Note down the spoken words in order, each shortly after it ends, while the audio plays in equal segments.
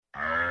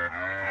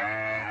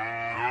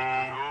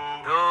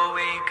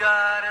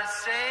gotta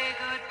say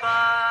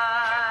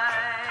goodbye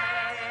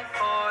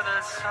for the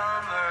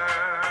summer.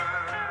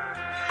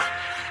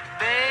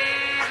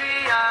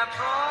 Baby, I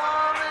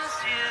promise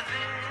you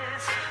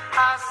this,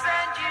 I'll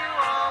send you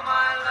all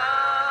my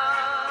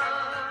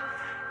love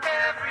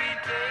every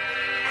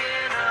day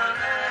in a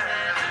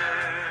letter,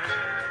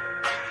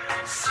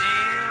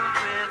 sealed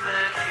with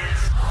a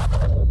kiss.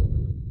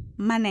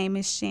 My name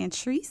is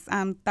Chantrice.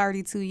 I'm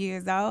 32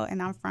 years old,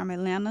 and I'm from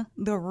Atlanta,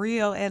 the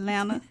real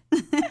Atlanta.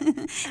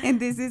 And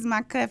this is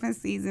my cuffing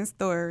season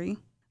story.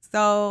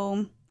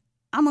 So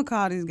I'm going to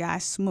call this guy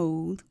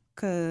Smooth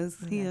because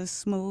he a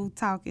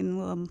smooth-talking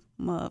little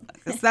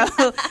motherfucker.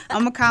 So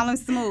I'm going to call him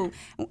Smooth.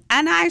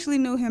 And I actually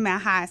knew him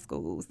at high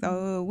school.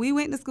 So we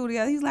went to school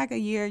together. He's like a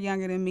year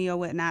younger than me or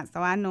whatnot, so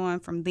I know him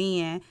from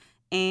then.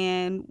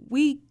 And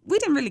we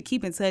didn't really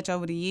keep in touch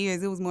over the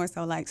years. It was more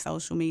so like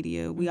social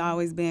media. We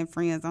always been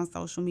friends on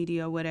social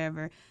media or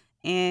whatever.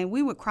 And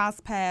we would cross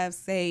paths,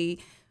 say,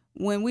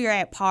 when we were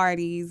at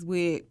parties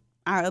with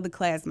our other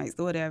classmates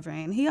or whatever.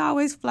 And he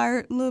always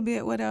flirt a little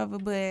bit, whatever,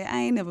 but I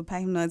ain't never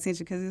paid him no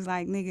attention because it's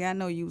like, nigga, I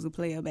know you was a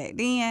player back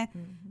then.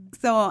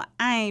 So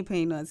I ain't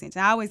paying no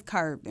attention. I always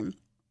curved him.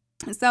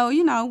 So,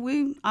 you know,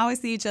 we always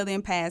see each other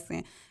in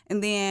passing.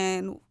 And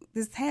then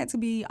this had to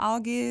be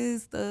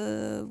August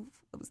of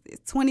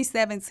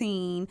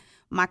 2017.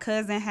 My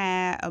cousin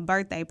had a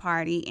birthday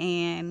party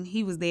and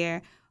he was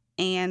there.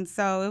 And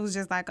so it was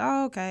just like,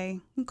 oh, okay,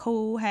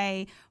 cool,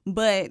 hey.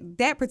 But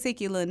that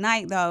particular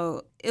night,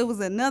 though, it was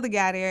another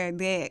guy there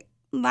that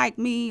liked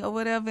me or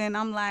whatever. And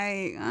I'm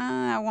like,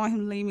 I want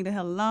him to leave me the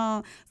hell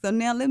alone. So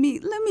now let me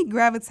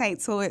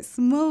gravitate towards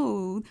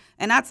Smooth.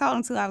 And I told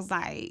him, too, I was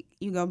like,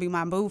 you going to be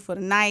my boo for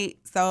the night.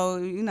 So,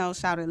 you know,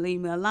 shout out,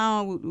 leave me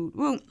alone. Woo, woo,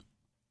 woo.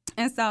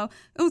 And so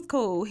it was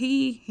cool.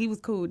 He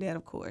was cool with that,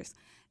 of course.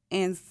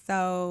 And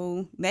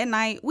so that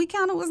night, we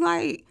kind of was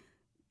like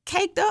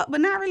caked up,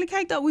 but not really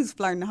caked up. We was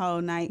flirting the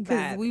whole night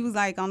because we was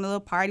like on the little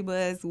party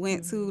bus,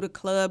 went to the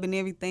club and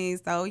everything.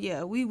 So,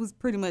 yeah, we was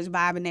pretty much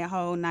vibing that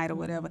whole night or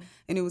whatever.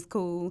 And it was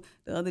cool.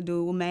 The other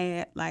dude was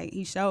mad. Like,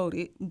 he showed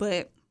it,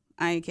 but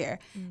I didn't care.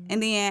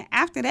 And then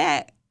after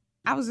that,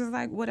 I was just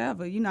like,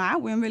 whatever. You know, I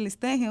wouldn't really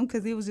stay him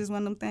because it was just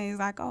one of them things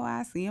like, oh,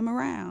 I see him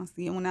around.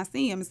 See him when I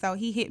see him. And so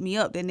he hit me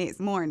up the next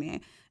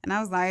morning. And I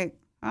was like,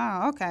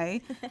 oh,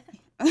 okay.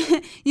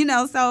 You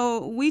know,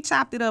 so we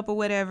chopped it up or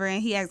whatever.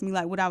 And he asked me,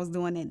 like, what I was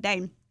doing that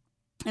day.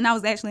 And I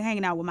was actually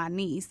hanging out with my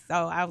niece.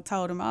 So I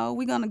told him, oh,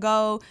 we're going to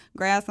go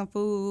grab some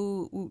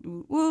food. Whoop,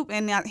 whoop, whoop.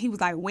 And he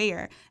was like,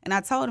 where? And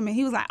I told him, and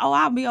he was like, oh,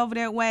 I'll be over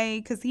that way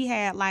because he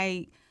had,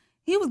 like,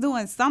 he was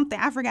doing something.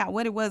 I forgot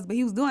what it was, but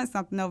he was doing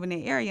something over in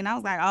that area. And I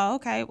was like, oh,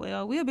 okay,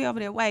 well, we'll be over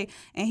that way.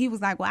 And he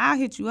was like, well, I'll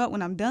hit you up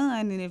when I'm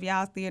done. And if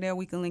y'all still there,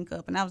 we can link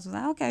up. And I was just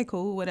like, okay,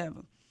 cool,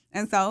 whatever.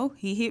 And so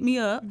he hit me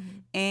up,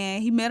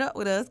 and he met up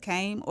with us,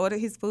 came, ordered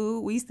his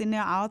food. We sitting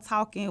there all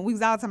talking. We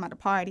was all talking about the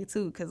party,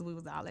 too, because we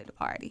was all at the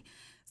party.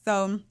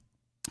 So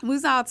we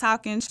was all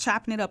talking,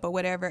 chopping it up or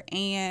whatever.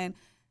 And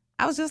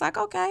I was just like,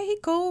 okay, he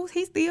cool.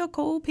 He still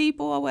cool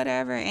people or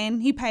whatever.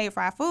 And he paid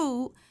for our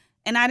food.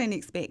 And I didn't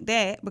expect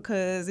that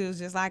because it was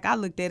just like, I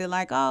looked at it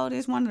like, oh,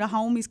 there's one of the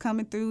homies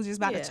coming through just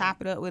about to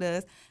chop it up with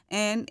us.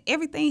 And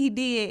everything he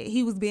did,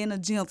 he was being a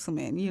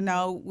gentleman, you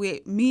know,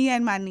 with me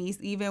and my niece,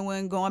 even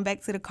when going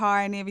back to the car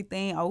and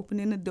everything,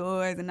 opening the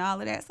doors and all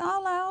of that. So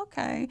I'm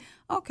like,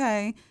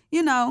 okay.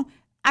 You know,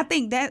 I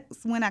think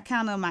that's when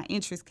my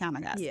interest kind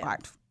of got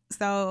sparked.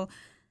 So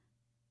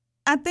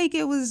I think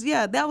it was,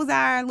 that was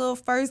our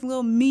first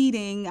little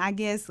meeting, I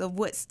guess, of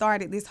what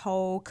started this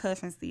whole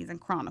cuffing season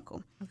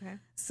chronicle. Okay.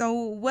 So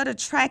what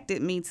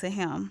attracted me to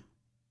him?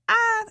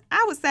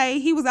 I would say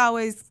he was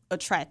always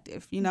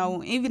attractive. You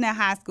know, even in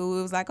high school,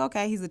 it was like,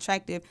 okay, he's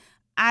attractive.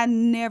 I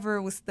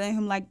never would study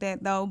him like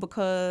that, though,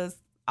 because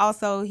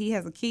also he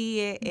has a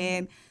kid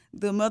and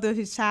the mother of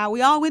his child.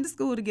 We all went to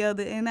school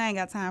together, and I ain't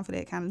got time for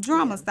that kind of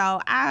drama.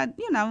 So I,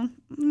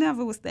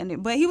 never was studying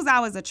it. But he was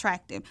always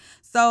attractive.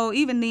 So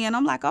even then,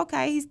 I'm like,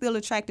 okay, he's still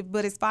attractive.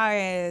 But as far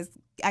as,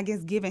 I guess,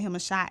 giving him a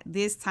shot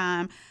this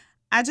time,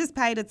 I just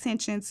paid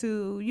attention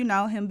to,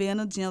 him being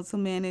a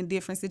gentleman in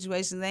different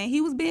situations. And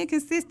he was being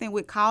consistent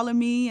with calling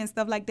me and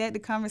stuff like that. The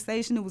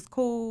conversation, it was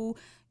cool.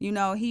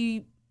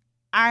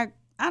 I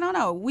don't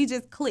know, we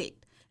just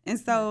clicked. And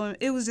so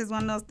it was just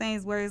one of those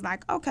things where it's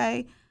like,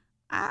 okay,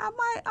 I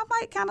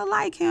might kind of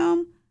like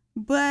him.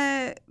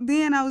 But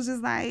then I was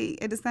just like,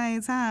 at the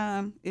same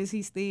time, is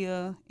he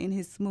still in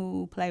his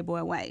smooth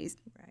playboy ways?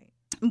 Right.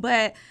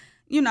 But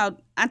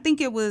I think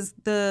it was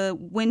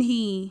when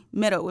he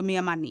met up with me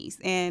and my niece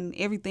and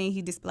everything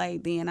he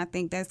displayed then, I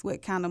think that's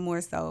what kind of more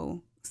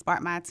so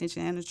sparked my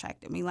attention and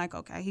attracted me. Like,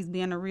 okay, he's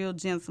being a real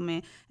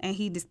gentleman, and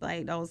he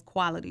displayed those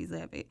qualities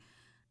of it.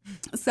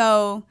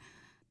 So,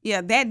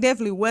 yeah, that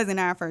definitely wasn't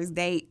our first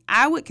date.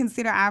 I would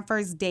consider our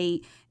first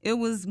date, it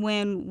was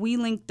when we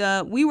linked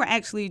up. We were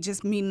actually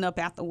just meeting up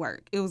after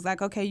work. It was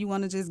like, okay, you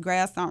want to just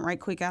grab something right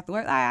quick after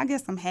work? I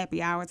guess some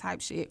happy hour type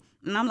shit.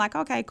 And I'm like,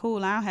 okay,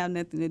 cool, I don't have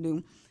nothing to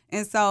do.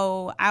 And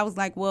so I was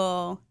like,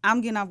 well,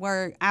 I'm getting off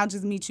work. I'll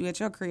just meet you at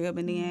your crib,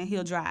 and then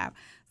he'll drive.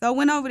 So I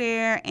went over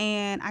there,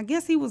 and I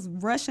guess he was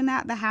rushing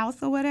out the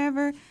house or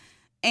whatever.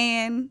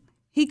 And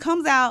he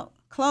comes out,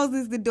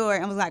 closes the door,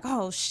 and was like,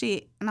 oh,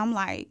 shit. And I'm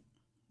like,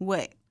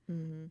 what?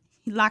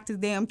 He locked his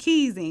damn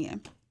keys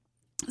in.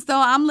 So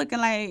I'm looking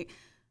like,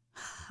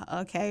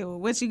 okay, well,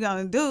 what you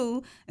gonna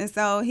do? And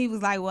so he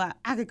was like, well,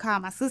 I could call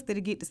my sister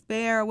to get the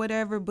spare or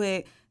whatever,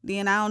 but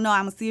then I don't know.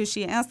 I'm gonna see if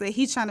she answer.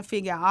 He's trying to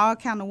figure out all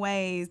kind of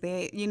ways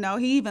that, you know,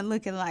 he even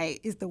looking like,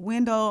 is the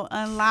window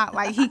unlocked?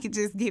 Like he could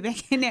just get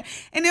back in there.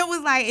 And it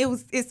was like,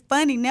 it's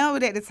funny now,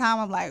 but at the time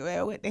I'm like,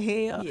 well, what the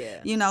hell?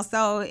 Yeah. You know,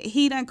 so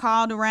he done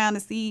called around to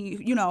see,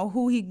 you know,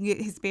 who he can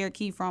get his spare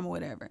key from or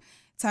whatever.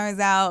 Turns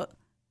out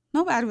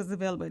nobody was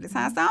available at the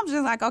time. So I'm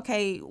just like,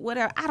 okay,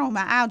 whatever. I don't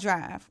mind. I'll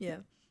drive. Yeah.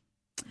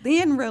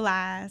 Then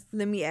realized.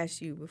 Let me ask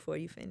you before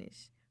you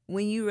finish.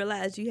 When you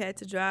realized you had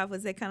to drive,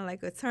 was that kind of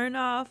like a turn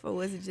off, or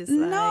was it just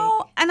like...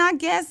 No, and I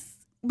guess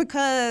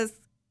because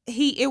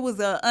it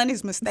was a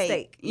honest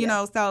mistake, you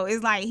know, so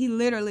it's like he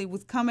literally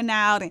was coming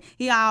out and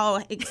he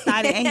all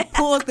excited and he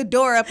pulls the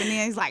door up and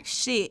then he's like,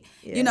 shit,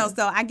 you know,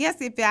 so I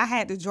guess if I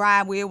had to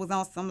drive where it was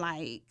on some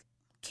like,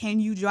 can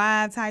you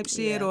drive type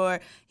shit, or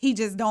he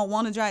just don't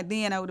want to drive,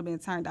 then I would have been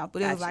turned off.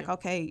 But it was like,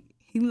 okay,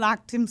 he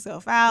locked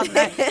himself out.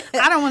 Like,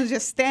 I don't want to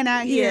just stand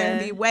out here and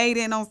be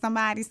waiting on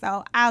somebody,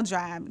 so I'll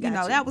drive. You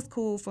know, that was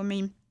cool for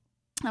me.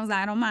 I was like,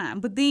 I don't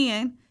mind. But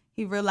then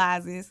he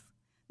realizes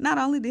not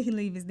only did he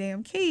leave his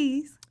damn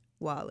keys,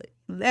 left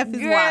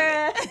his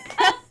wallet.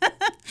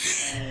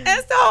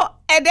 And so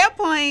at that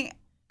point,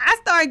 I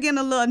started getting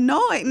a little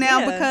annoyed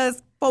now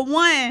because, for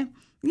one,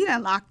 you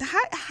done locked.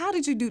 How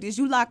did you do this?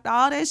 You locked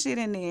all that shit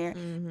in there,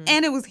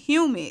 and it was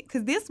humid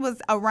because this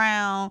was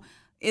around.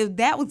 If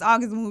that was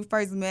August when we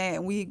first met,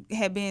 and we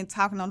had been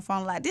talking on the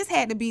phone a lot. This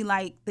had to be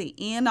like the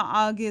end of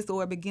August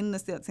or beginning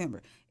of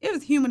September. It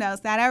was humid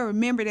outside. I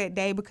remember that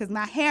day because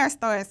my hair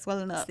started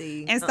swelling up,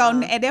 and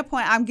so at that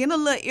point, I'm getting a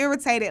little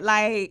irritated.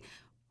 Like,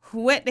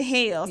 what the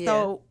hell? Yeah.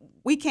 So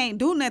we can't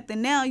do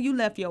nothing now. You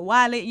left your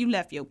wallet. You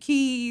left your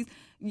keys.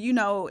 You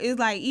know, it's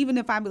like even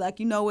if I be like,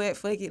 you know what,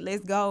 fuck it,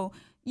 let's go.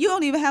 You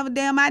don't even have a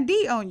damn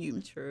ID on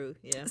you. True,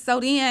 yeah. So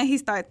then he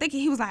started thinking,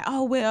 he was like,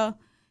 oh, well,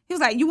 he was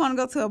like, you want to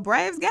go to a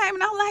Braves game?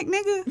 And I'm like,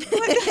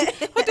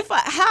 nigga, what the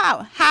fuck?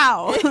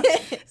 How?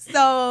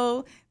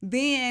 So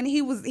then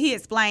he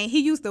explained, he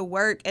used to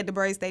work at the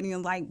Braves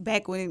Stadium, like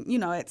back when, you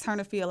know, at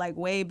Turner Field, like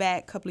way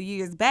back, a couple of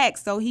years back.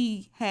 So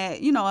he had,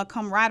 you know, a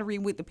camaraderie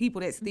with the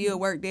people that still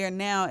work there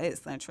now at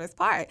SunTrust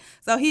Park.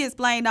 So he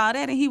explained all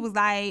that, and he was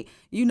like,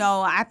 you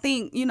know, I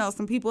think, you know,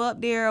 some people up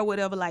there or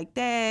whatever like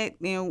that,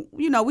 and,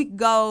 you know, we could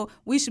go,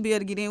 we should be able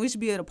to get in, we should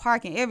be able to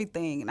park and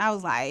everything. And I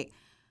was like,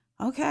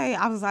 okay.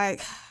 I was like,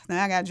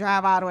 now I got to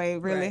drive all the way,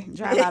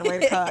 drive all the way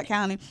to Clark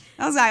County.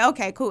 I was like,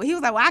 okay, cool. He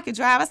was like, well, I could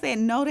drive. I said,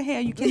 no, the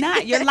hell you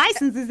cannot. Your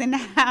license is in the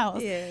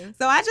house. Yeah.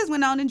 So I just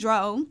went on and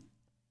drove.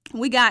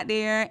 We got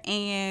there,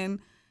 and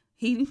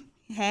he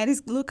had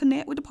his little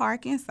connect with the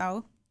parking,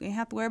 so didn't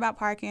have to worry about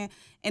parking.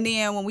 And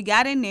then when we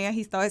got in there,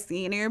 he started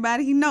seeing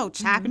everybody he know,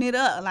 chopping it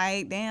up.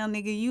 Like, damn,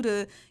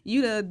 nigga,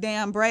 you the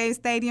damn Braves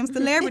Stadium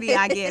celebrity,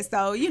 I guess.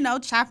 So, you know,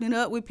 chopping it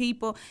up with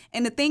people.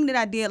 And the thing that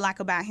I did like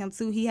about him,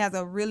 too, he has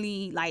a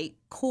really, like,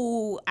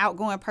 cool,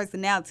 outgoing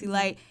personality.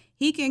 Like,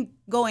 he can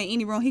go in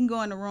any room. He can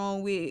go in the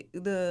room with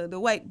the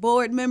white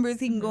board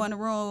members. He can go in the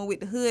room with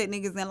the hood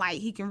niggas, and,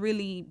 like, he can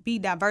really be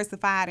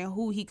diversified in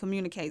who he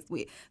communicates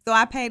with. So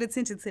I paid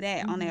attention to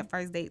that on that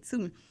first date,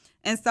 too.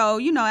 And so,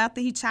 you know, after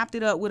he chopped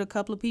it up with a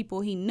couple of people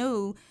he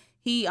knew,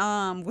 he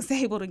was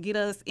able to get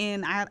us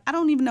in, I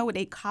don't even know what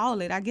they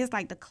call it. I guess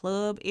like the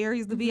club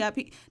areas, the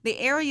VIP, the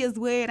areas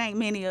where it ain't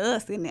many of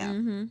us in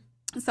there.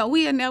 So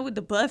we in there with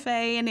the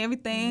buffet and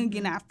everything,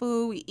 getting our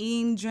food, we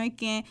eating,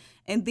 drinking.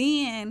 And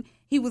then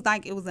he was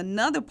like, it was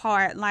another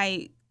part,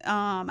 like,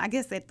 I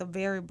guess at the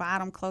very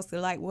bottom, close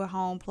to like where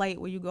home plate,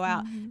 where you go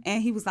out.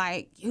 And he was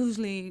like,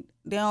 usually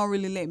they don't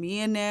really let me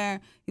in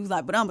there. He was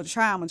like, but I'm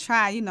gonna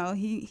try. You know,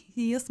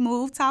 he a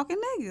smooth talking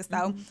nigga.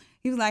 So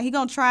he was like, he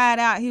gonna try it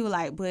out. He was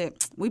like,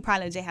 but we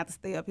probably just have to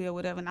stay up here,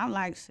 whatever. And I'm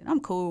like, shit, I'm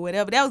cool,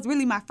 whatever. That was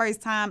really my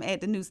first time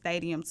at the new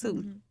stadium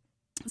too.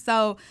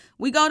 So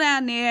we go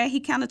down there. He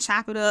kind of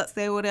chop it up,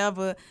 say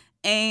whatever.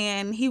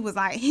 And he was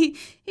like, he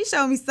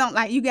showed me something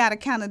like you got to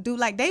kind of do,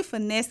 like they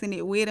finessing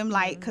it with him,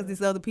 like, because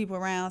there's other people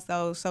around.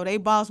 So they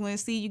boss went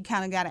to see you,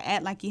 kind of got to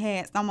act like you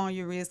had some on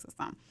your wrist or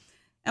something.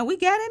 And we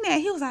got in there.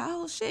 He was like,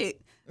 oh, shit.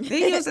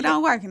 They usually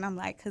don't work. And I'm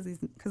like, because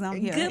I'm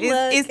here.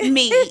 It's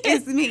me.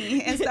 It's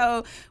me. And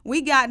so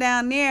we got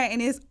down there,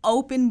 and it's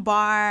open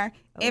bar,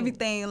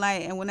 everything.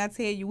 Like, and when I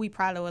tell you, we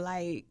probably were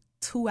like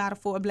 2 out of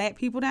 4 black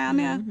people down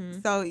there.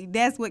 So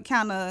that's what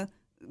kind of,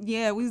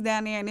 we was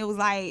down there, and it was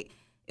like,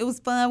 it was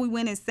fun. We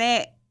went and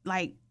sat,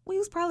 like, we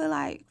was probably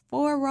like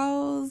 4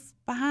 rows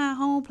behind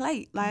home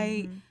plate.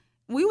 Like,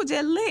 we were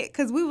just lit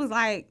because we was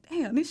like,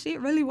 damn, this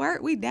shit really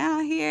worked. We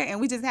down here, and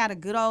we just had a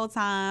good old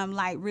time,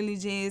 like, really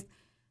just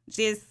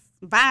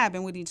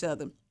vibing with each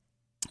other.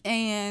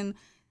 And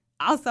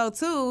also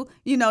too,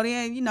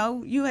 then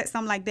you had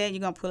something like that, you're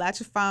gonna pull out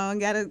your phone,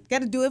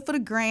 gotta do it for the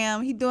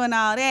gram. He doing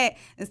all that,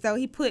 and so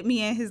he put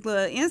me in his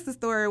little Insta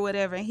story or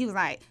whatever, and he was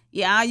like,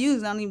 "Yeah, I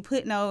usually don't even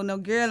put no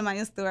girl in my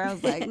Insta story." I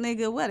was like,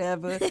 "Nigga,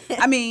 whatever."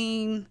 I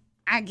mean,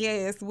 I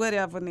guess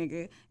whatever,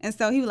 nigga. And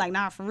so he was like,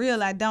 "Nah, for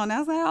real, I don't." I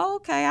was like, "Oh,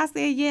 okay." I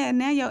said, "Yeah,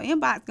 now your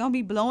inbox gonna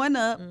be blowing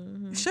up."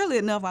 Surely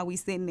enough, while we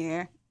sitting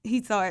there,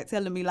 he started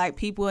telling me like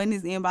people in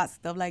his inbox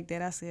stuff like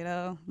that. I said,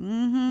 "Oh,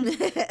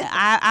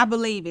 I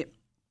believe it."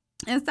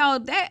 And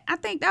so I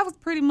think that was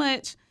pretty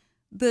much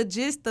the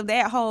gist of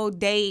that whole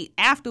date.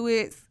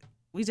 Afterwards,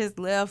 we just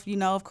left.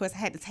 Of course, I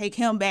had to take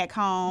him back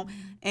home.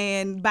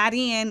 And by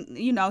then,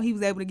 he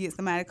was able to get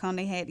somebody to come.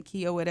 They had the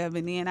key or whatever.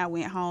 And then I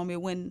went home.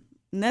 It wasn't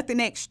nothing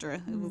extra.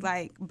 It was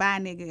like, bye,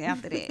 nigga,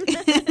 after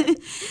that.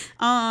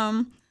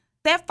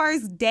 That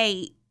first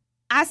date,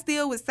 I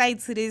still would say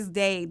to this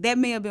day, that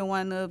may have been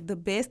one of the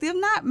best, if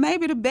not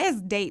maybe the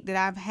best date that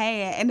I've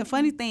had. And the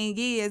funny thing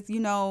is,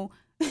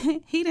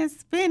 he didn't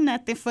spend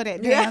nothing for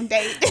that damn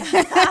date.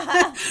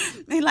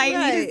 He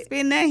didn't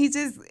spend that. He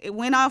just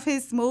went off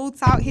his smooth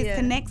talk, his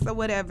connects or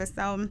whatever.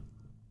 So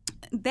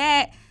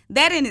that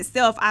in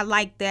itself, I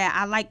liked that.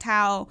 I liked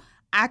how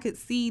I could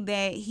see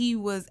that he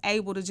was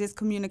able to just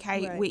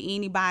communicate with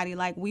anybody.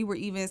 Like, we were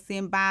even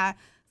sent by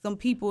some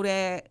people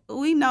that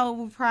we know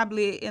were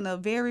probably in a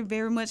very,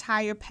 very much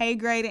higher pay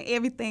grade and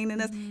everything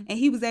than us. And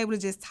he was able to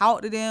just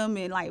talk to them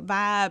and like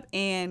vibe,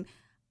 and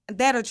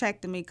that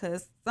attracted me,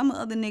 because some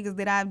other niggas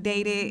that I've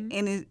dated,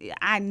 and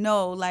I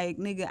know, like,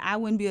 nigga, I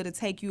wouldn't be able to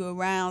take you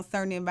around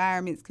certain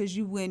environments because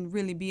you wouldn't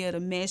really be able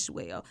to mesh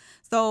well.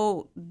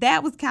 So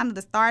that was kind of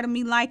the start of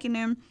me liking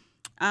him.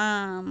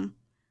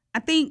 I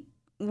think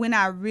when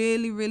I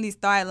really, really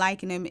started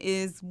liking him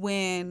is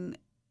when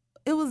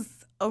it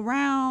was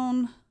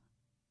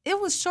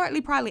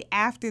shortly probably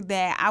after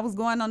that, I was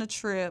going on a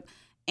trip.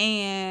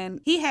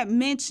 And he had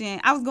mentioned,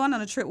 I was going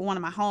on a trip with one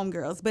of my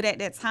homegirls, but at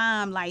that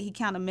time, like, he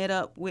kind of met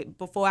up with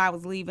before I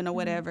was leaving or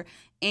whatever.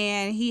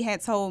 And he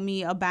had told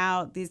me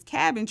about this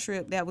cabin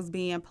trip that was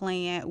being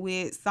planned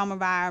with some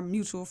of our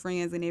mutual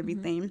friends and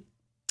everything.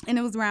 And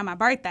it was around my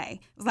birthday.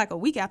 It was like a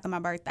week after my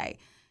birthday.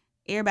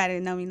 Everybody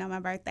that know me know my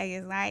birthday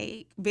is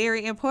like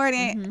very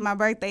important. My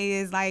birthday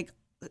is like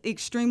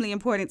extremely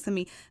important to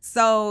me.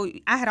 So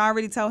I had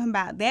already told him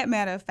about that.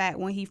 Matter of fact,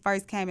 when he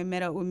first came and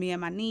met up with me and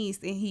my niece,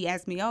 and he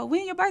asked me, "Oh,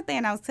 when's your birthday?"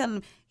 And I was telling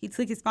him, he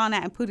took his phone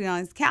out and put it on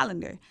his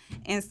calendar.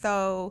 And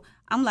so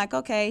I'm like,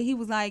 okay. He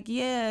was like,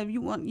 "Yeah, you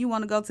want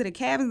to go to the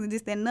cabins and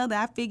this, that, and another."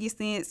 I figured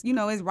since,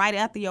 it's right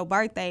after your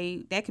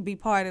birthday, that could be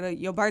part of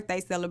your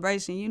birthday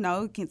celebration,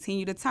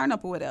 continue to turn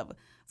up or whatever.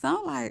 So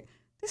I'm like,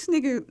 this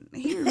nigga,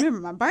 he remember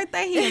my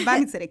birthday. He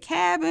invited me to the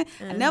cabin.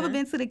 I never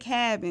been to the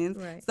cabins.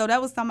 Right. So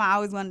that was something I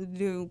always wanted to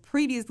do.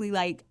 Previously,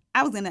 like,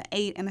 I was in an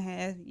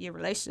 8.5-year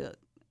relationship.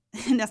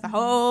 And that's a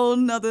whole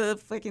nother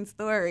fucking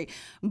story.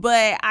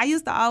 But I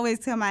used to always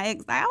tell my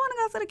ex, like, I want to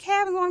go to the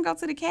cabins. I want to go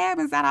to the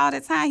cabins. Out all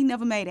the time, he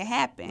never made it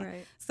happen.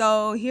 Right.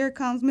 So here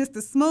comes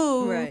Mr.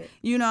 Smooth,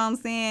 you know what I'm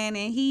saying?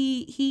 And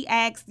he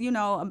asked,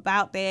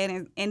 about that.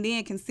 And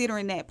then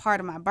considering that part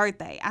of my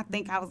birthday, I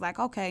think I was like,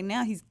 okay,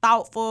 now he's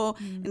thoughtful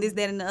and this,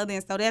 that, and the other.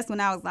 And so that's when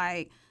I was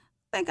like,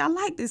 I think I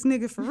like this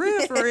nigga for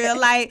real.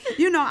 Like,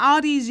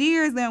 all these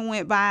years then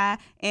went by,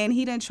 and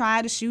he done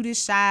tried to shoot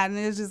his shot, and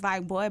it was just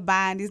like, boy,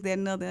 bye, and this, that,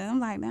 and the other. And I'm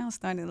like, now I'm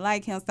starting to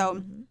like him.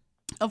 So,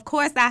 of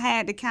course, I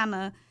had to kind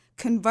of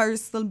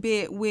converse a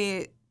bit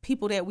with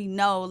people that we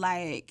know,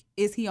 like,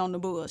 is he on the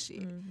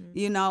bullshit?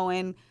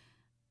 And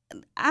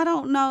I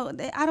don't know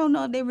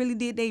if they really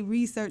did their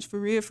research for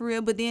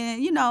real. But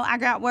then, I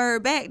got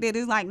word back that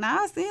it's like,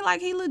 nah, it seems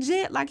like he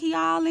legit, like he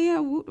all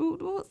in. Woo, woo,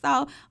 woo.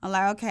 So I'm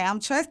like, okay,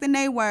 I'm trusting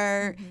their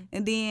word.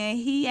 And then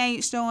he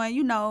ain't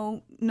showing,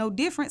 no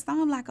difference.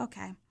 So I'm like,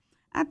 okay,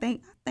 I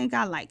think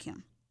I like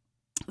him.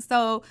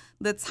 So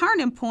the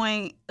turning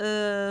point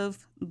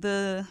of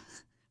the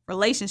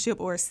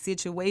relationship or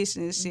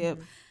situationship,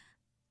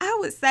 I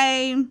would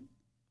say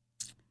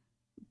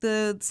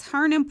the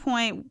turning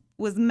point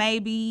was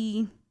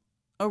maybe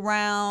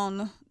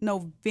around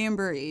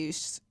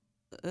November-ish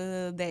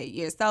that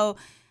year. So,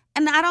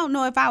 and I don't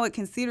know if I would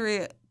consider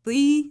it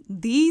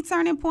the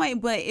turning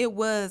point, but it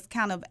was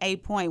kind of a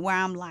point where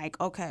I'm like,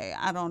 okay,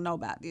 I don't know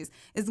about this.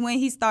 It's when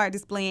he started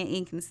displaying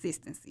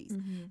inconsistencies.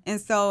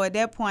 And so at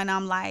that point,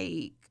 I'm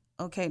like,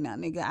 okay, now,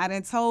 nigga, I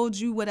done told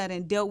you what I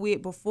done dealt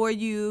with before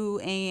you,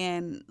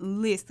 and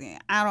listen,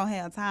 I don't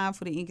have time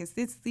for the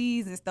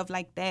inconsistencies and stuff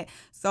like that.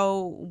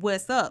 So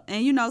what's up?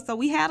 And, so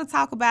we had to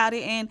talk about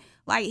it, and,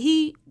 like,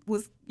 he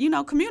was,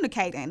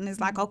 communicating. And it's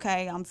like,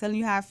 okay, I'm telling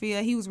you how I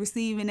feel. He was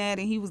receiving that,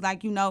 and he was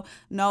like, no,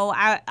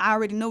 I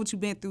already know what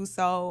you've been through,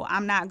 so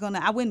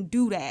I wouldn't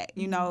do that,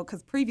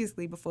 because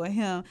previously before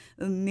him,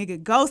 the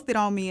nigga ghosted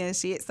on me and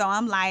shit. So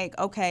I'm like,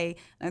 okay,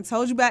 I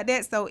told you about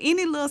that. So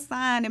any little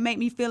sign that make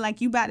me feel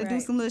like you about to do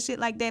some little shit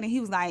like that. And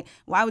he was like,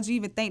 why would you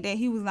even think that?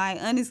 He was like,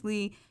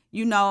 honestly,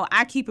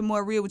 I keep it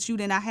more real with you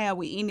than I have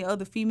with any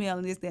other female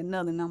and this, that, and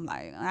another. And I'm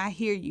like, I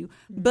hear you.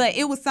 But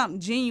it was something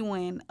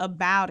genuine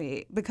about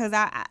it because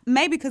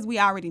maybe because we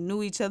already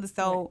knew each other.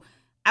 So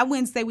I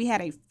wouldn't say we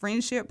had a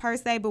friendship per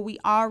se, but we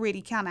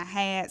already kind of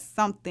had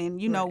something,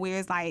 you know, where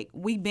it's like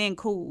we been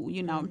cool,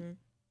 you know.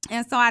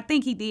 And so I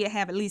think he did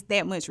have at least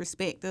that much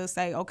respect to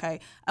say,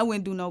 okay, I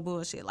wouldn't do no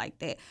bullshit like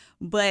that.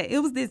 But it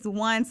was this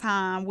one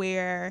time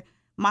where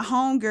my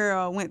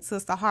homegirl went to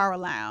Sahara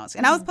Lounge,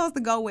 and I was supposed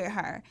to go with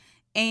her.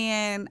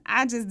 And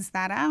I just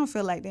decided I don't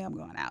feel like I'm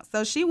going out.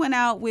 So she went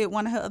out with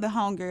one of her other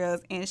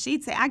homegirls, and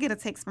I get a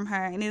text from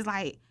her, and it's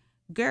like,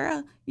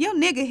 girl, your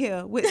nigga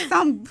here with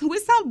some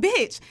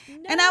bitch.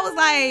 No. And I was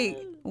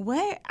like,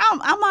 what?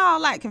 I'm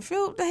all like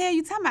confused. What the hell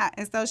you talking about?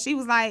 And so she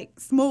was like,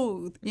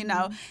 smooth, you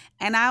know.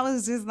 And I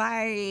was just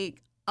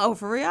like, oh,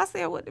 for real? I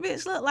said, what the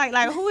bitch look like?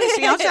 Like, who is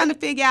she? I'm trying to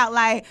figure out,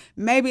 like,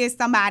 maybe it's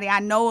somebody I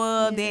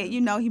know of that, you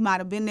know, he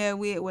might have been there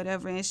with,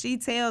 whatever. And she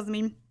tells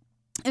me,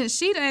 and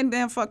she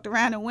then fucked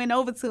around and went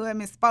over to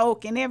him and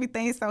spoke and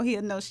everything, so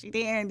he'll know she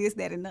there and this,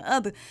 that, and the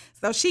other.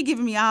 So she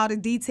giving me all the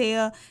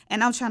detail,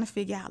 and I'm trying to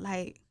figure out,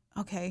 like,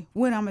 okay,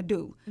 what I'm going to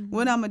do?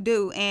 What I'm going to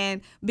do?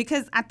 And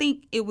because I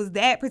think it was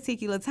that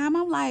particular time,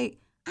 I'm like,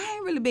 I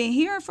ain't really been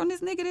hearing from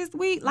this nigga this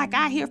week. Like,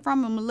 I hear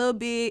from him a little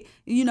bit,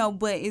 you know,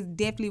 but it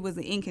definitely was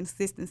an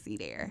inconsistency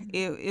there.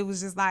 It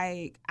was just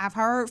like, I've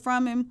heard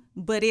from him,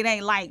 but it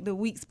ain't like the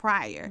weeks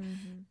prior.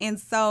 And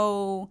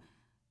so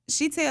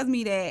she tells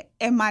me that,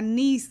 and my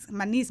niece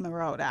my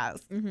road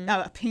house,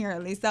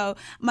 apparently. So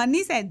my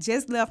niece had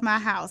just left my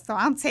house. So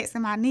I'm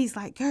texting my niece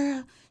like,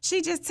 girl,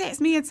 she just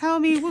texted me and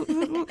told me. Woo,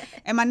 woo, woo.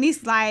 And my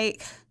niece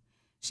like,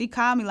 she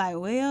called me like,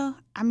 well,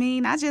 I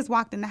mean, I just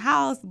walked in the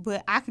house,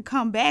 but I could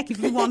come back if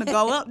you want to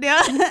go up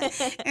there.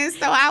 And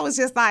so I was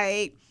just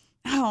like,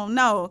 I don't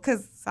know,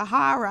 because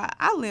Sahara,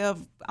 I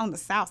live on the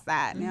south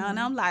side now, and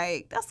I'm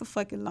like, that's a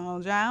fucking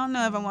long drive. I don't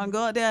know if I want to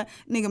go up there.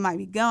 Nigga might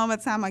be gone by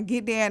the time I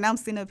get there, and I'm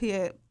sitting up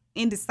here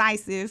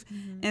indecisive.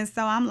 And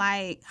so I'm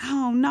like, I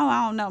don't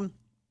know.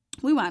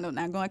 We wound up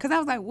not going, because I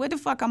was like, what the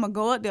fuck I'm going to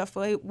go up there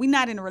for? We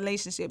not in a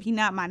relationship. He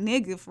not my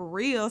nigga for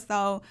real,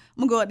 so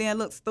I'm going to go up there and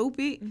look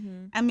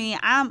stupid. I mean,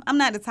 I'm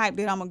not the type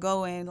that I'm going to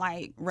go and,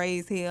 like,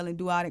 raise hell and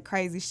do all that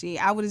crazy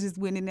shit. I would have just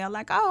went in there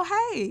like,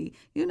 oh, hey,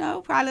 you know,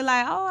 probably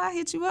like, oh, I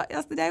hit you up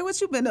yesterday. What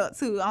you been up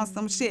to? On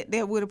some shit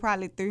that would have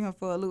probably threw him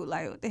for a loop,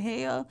 like, what the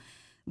hell?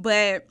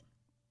 But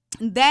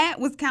that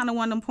was kind of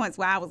one of them points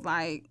where I was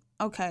like,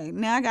 okay,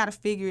 now I got to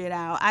figure it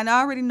out. I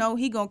already know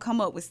he going to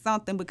come up with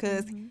something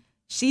because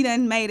she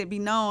done made it be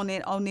known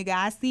that, oh, nigga,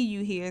 I see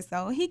you here.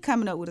 So he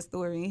coming up with a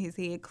story in his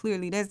head.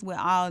 Clearly, that's what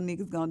all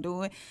niggas gonna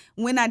do.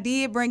 When I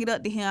did bring it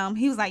up to him,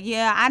 he was like,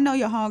 yeah, I know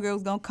your homegirl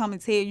was gonna come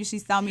and tell you she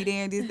saw me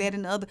there and this, that,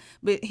 and the other.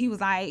 But he was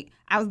like,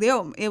 I was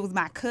there. It was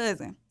my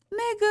cousin.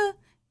 Nigga,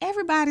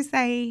 everybody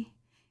say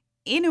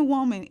any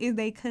woman is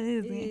their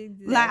cousin.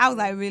 Exactly. Like, I was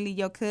like, really,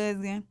 your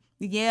cousin?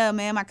 Yeah,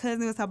 man, my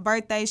cousin, it was her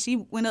birthday. She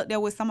went up there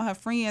with some of her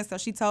friends, so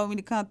she told me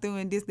to come through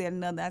and this, that,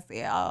 and the other. I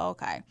said, oh,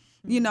 okay.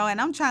 You know, and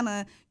I'm trying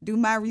to do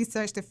my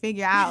research to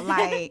figure out,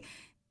 like,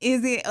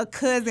 is it a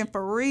cousin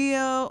for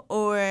real?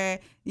 Or,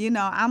 you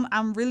know,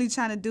 I'm really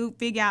trying to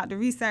figure out the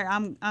research.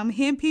 I'm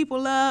hitting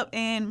people up,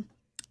 and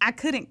I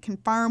couldn't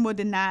confirm or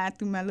deny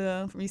through my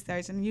little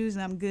research, and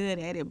usually I'm good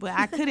at it, but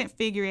I couldn't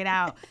figure it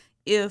out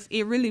if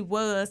it really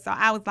was. So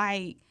I was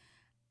like,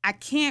 I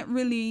can't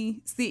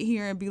really sit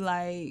here and be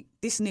like,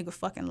 this nigga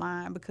fucking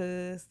lying,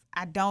 because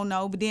I don't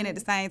know. But then at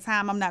the same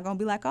time, I'm not going to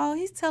be like, oh,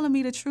 he's telling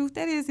me the truth.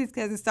 That is his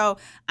cousin. So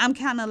I'm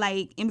kind of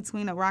like in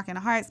between a rock and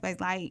a hard space.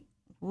 Like,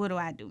 what do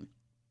I do?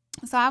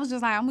 So I was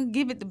just like, I'm going to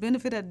give it the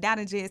benefit of the doubt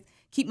and just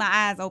keep my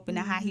eyes open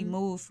to how he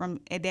moved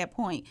from at that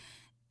point.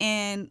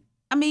 And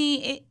I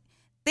mean,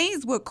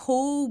 things were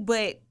cool,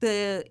 but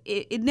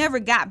it never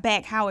got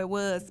back how it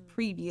was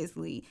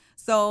previously.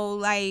 So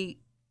like,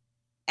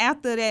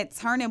 after that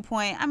turning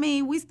point, I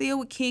mean, we still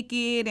would kick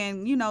it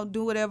and, you know,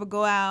 do whatever,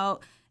 go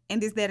out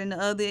and this, that, and the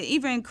other.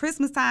 Even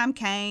Christmas time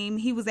came.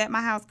 He was at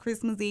my house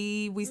Christmas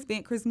Eve. We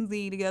spent Christmas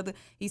Eve together.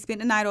 He spent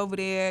the night over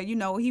there. You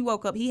know, he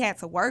woke up. He had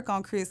to work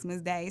on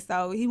Christmas Day,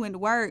 so he went to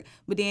work.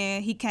 But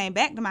then he came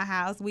back to my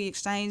house. We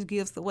exchanged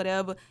gifts or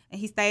whatever, and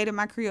he stayed at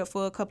my crib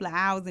for a couple of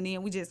hours, and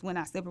then we just went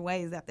our separate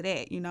ways after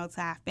that, you know,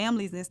 to our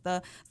families and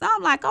stuff. So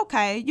I'm like,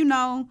 okay, you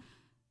know.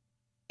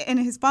 And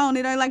his phone,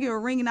 it ain't like it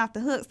was ringing off the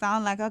hook. So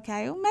I'm like,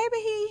 okay, well,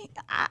 maybe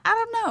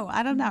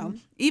I don't know.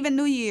 Even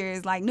New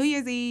Year's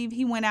Eve,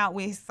 he went out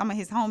with some of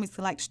his homies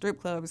to like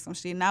strip club or some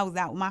shit. And I was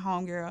out with my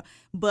homegirl.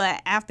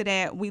 But after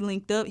that, we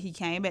linked up. He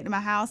came back to my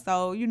house.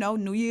 So, you know,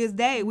 New Year's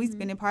Day, we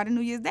spending part of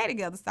New Year's Day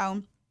together.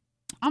 So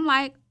I'm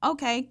like,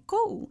 okay,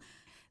 cool.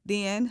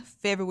 Then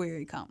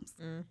February comes.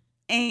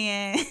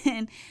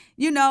 And,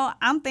 you know,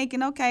 I'm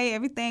thinking, okay,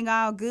 everything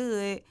all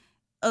good.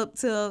 Up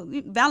till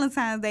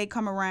Valentine's Day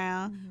come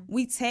around,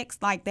 we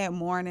text like that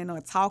morning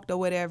or talked or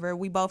whatever.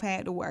 We both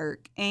had to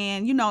work.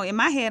 And, you know, in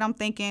my head, I'm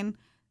thinking,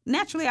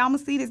 naturally, I'm going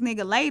to see this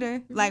nigga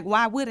later. Like,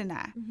 why wouldn't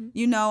I?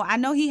 You know, I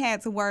know he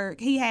had to work.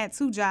 He had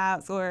 2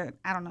 jobs, or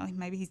I don't know,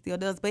 maybe he still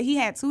does. But he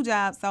had 2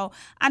 jobs, so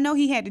I know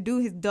he had to do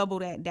his double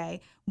that day.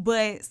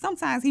 But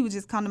sometimes he would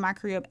just come to my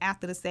crib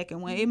after the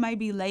second one. It may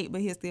be late, but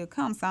he'll still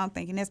come. So I'm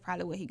thinking that's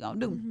probably what he going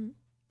to do.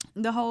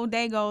 The whole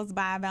day goes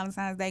by.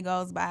 Valentine's Day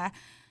goes by.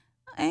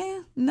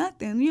 And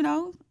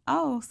nothing,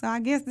 Oh, so I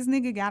guess this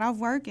nigga got off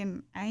work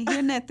and I ain't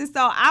hear nothing.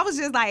 So I was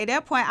just like, at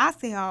that point, I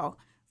said, oh,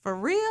 for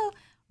real?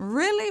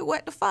 Really?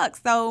 What the fuck?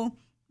 So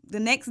the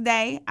next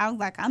day, I was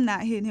like, I'm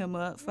not hitting him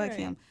up. Fuck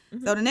him.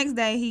 So the next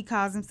day, he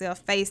calls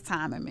himself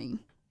FaceTiming me.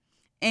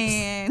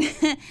 And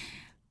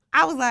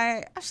I was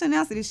like, I shouldn't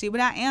answer this shit, but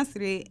I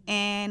answered it.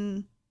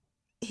 And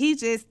he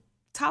just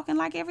talking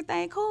like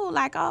everything cool.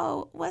 Like,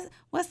 oh,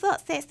 what's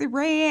up, sexy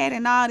red,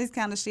 and all this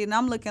kind of shit. And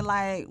I'm looking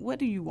like, what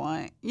do you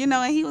want? And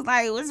he was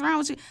like, what's wrong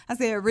with you? I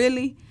said,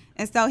 really?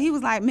 And so he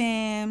was like,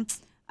 man,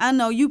 I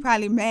know you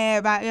probably mad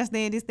about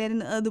yesterday, this, that,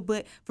 and the other,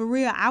 but for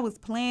real, I was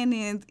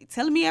planning,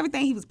 telling me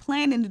everything he was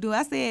planning to do.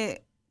 I said,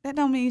 that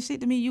don't mean shit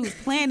to me. You was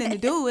planning to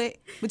do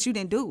it, but you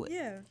didn't do it.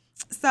 Yeah.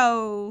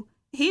 So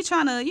he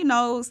trying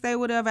to, say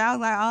whatever. I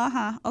was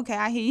like, okay,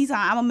 I hear you. He's like,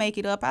 I'm going to make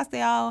it up. I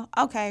said, oh,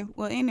 okay.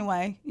 Well,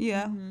 anyway,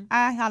 yeah,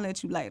 I'll holler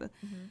at you later.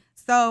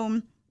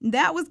 So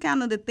that was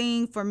kind of the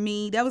thing for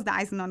me. That was the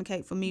icing on the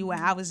cake for me, where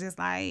I was just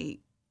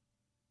like,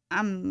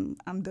 I'm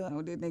done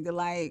with this nigga.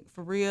 Like,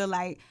 for real,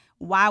 like,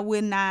 why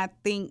wouldn't I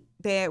think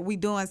that we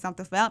doing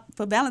something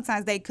for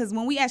Valentine's Day? Because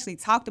when we actually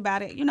talked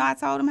about it, I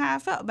told him how I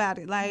felt about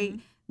it. Like,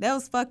 that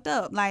was fucked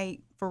up.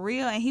 Like, for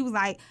real. And he was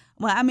like,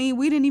 well, I mean,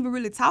 we didn't even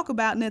really talk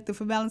about nothing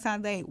for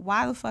Valentine's Day.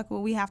 Why the fuck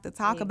would we have to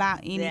talk about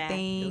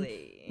anything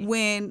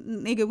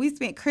when, nigga, we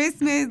spent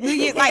Christmas?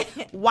 Like,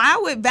 why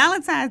would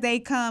Valentine's Day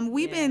come?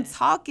 We've been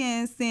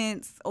talking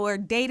since, or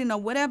dating, or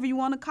whatever you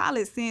want to call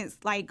it, since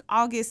like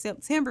August,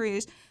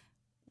 September-ish.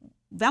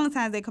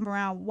 Valentine's Day come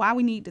around, why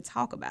we need to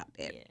talk about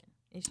that? Yeah.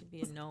 It should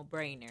be a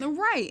no-brainer.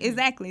 Right,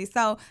 exactly.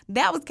 So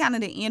that was kind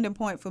of the ending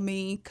point for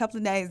me. A couple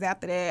of days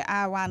after that,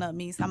 I wound up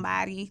meeting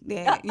somebody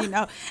that,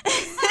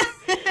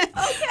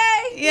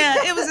 Okay. Yeah,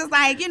 it was just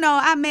like,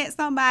 I met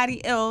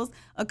somebody else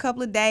a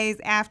couple of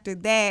days after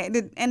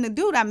that. And the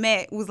dude I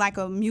met was like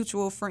a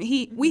mutual friend.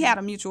 We had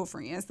a mutual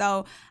friend.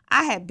 So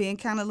I had been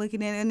kind of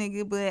looking at that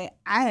nigga, but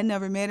I had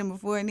never met him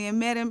before. And then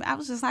met him, I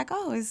was just like,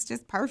 oh, it's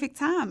just perfect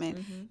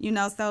timing.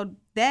 So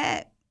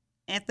that,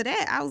 after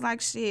that, I was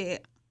like,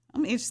 shit,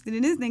 I'm interested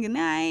in this nigga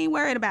now. I ain't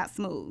worried about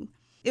Smooth.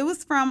 It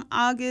was from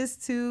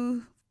August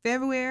to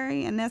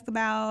February, and that's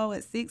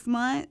about 6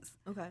 months.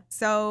 Okay.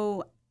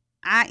 So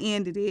I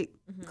ended it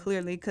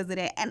clearly because of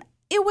that. And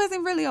it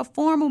wasn't really a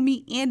formal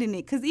me ending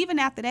it, because even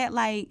after that,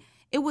 like,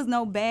 it was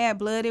no bad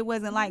blood. It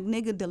wasn't like,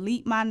 nigga,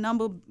 delete my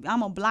number,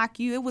 I'm going to block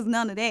you. It was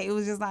none of that. It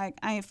was just like,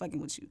 I ain't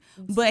fucking with you.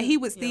 But he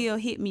would still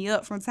hit me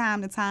up from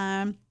time to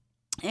time.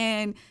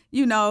 And,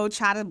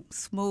 try to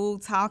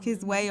smooth talk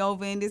his way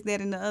over and this,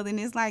 that, and the other. And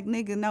it's like,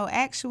 nigga, no,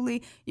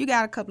 actually, you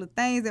got a couple of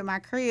things at my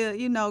crib,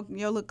 your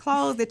little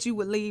clothes that you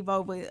would leave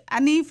over. I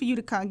need for you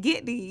to come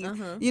get these,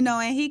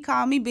 and he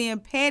called me being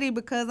petty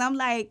because I'm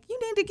like, you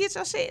need to get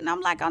your shit. And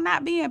I'm like, I'm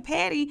not being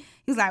petty.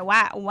 He's like,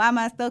 why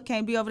my stuff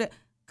can't be over there?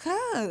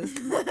 Cause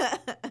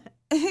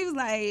he was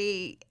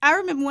like, I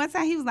remember one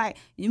time he was like,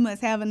 you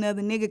must have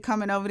another nigga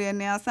coming over there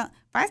now. So,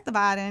 first of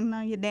all, I didn't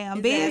know your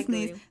damn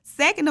business.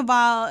 Second of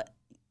all,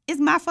 it's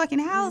my fucking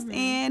house,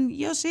 and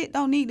your shit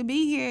don't need to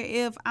be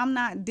here if I'm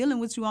not dealing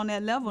with you on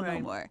that level no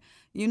more.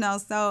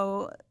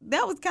 So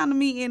that was kind of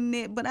me in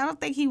it, but I don't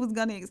think he was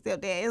going to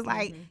accept that. It's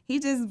like he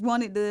just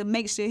wanted to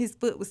make sure his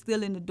foot was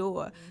still in the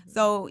door.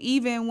 So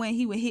even when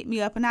he would hit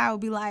me up and I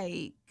would be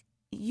like,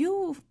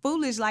 you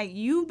foolish, like,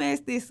 you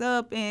messed this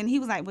up. And he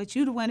was like, but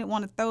you the one that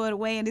want to throw it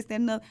away and this, that,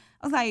 and the.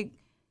 I was like,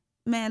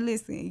 man,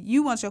 listen,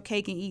 you want your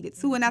cake and eat it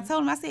too. And I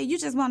told him, I said, you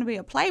just want to be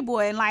a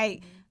playboy. And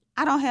like,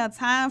 I don't have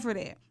time for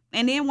that.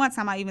 And then one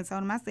time I even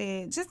told him, I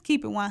said, just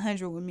keep it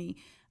 100 with me.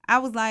 I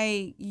was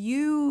like,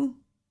 you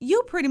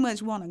pretty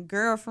much want a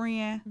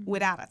girlfriend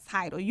without a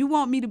title. You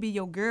want me to be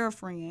your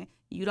girlfriend.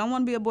 You don't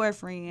want to be a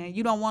boyfriend.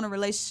 You don't want a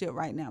relationship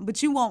right now.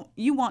 But you want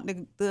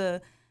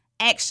the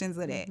actions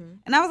of that.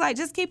 And I was like,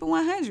 just keep it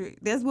 100.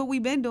 That's what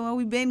we've been doing.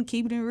 We've been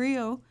keeping it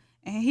real.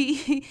 And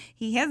he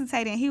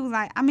hesitated. And he was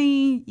like, I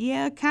mean,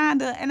 yeah,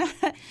 kind of. And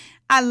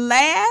I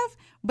laughed,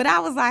 but I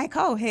was like,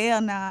 oh,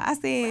 hell nah. I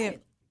said...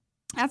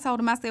 I told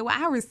him, I said, well,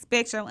 I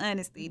respect your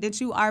honesty,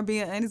 that you are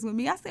being honest with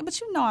me. I said, but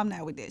I'm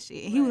not with that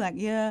shit. He was like,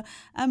 yeah,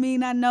 I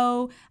mean, I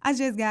know. I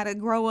just got to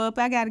grow up.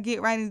 I got to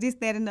get right in this,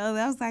 that, and the other.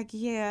 I was like,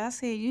 yeah. I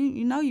said,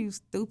 you know you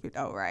stupid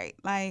though, right?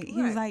 Like,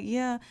 he was like,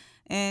 yeah.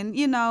 And,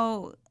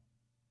 I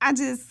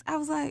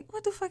was like,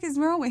 what the fuck is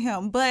wrong with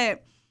him?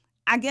 But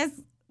I guess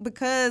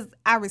because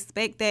I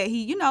respect that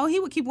he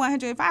would keep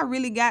 100. If I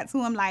really got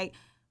to him, like,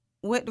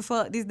 what the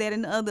fuck, this, that,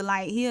 and the other,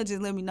 like, he'll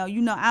just let me know.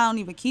 I don't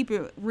even keep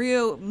it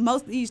real.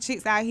 Most of these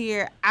chicks out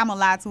here, I'm going to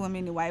lie to him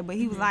anyway. But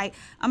he was like,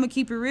 I'm going to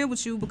keep it real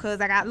with you because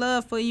I got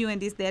love for you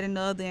and this, that, and the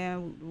other.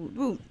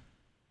 And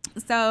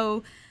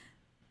so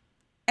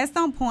at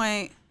some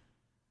point,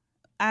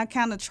 I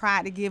kind of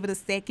tried to give it a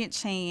second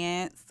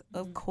chance,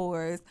 of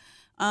course,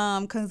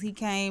 because he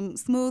came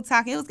smooth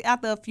talking. It was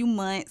after a few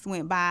months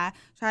went by,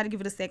 tried to give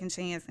it a second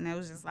chance, and it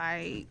was just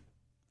like,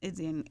 it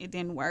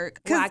didn't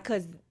work. Why?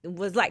 Because it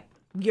was like,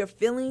 your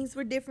feelings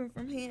were different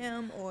from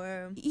him,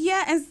 or?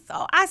 Yeah, and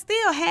so I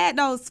still had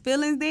those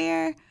feelings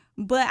there,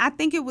 But I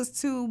think it was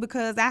too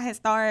because I had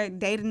started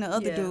dating the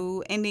other Yeah.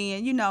 dude, and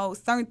then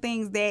certain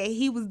things that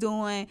he was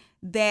doing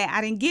that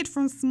I didn't get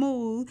from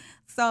Smooth,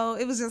 so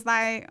it was just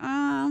like,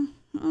 Yeah.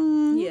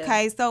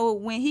 okay. So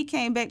when he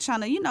came back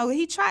trying to,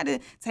 he tried to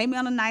take me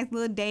on a nice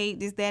little date,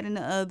 this, that, and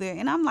the other,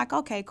 and I'm like,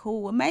 okay,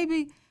 cool. Well,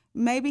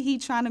 maybe he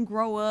trying to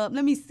grow up.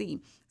 Let me see.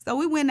 So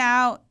we went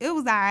out. It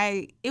was all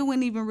right. It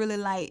wasn't even really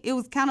like, it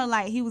was kind of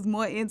like he was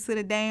more into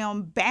the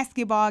damn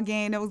basketball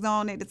game that was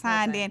on at the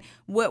time than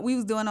what we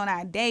was doing on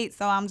our date.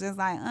 So I'm just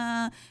like,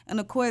 and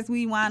of course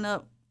we wound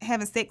up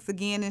having sex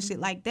again and shit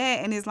like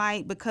that. And it's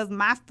like, because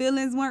my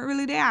feelings weren't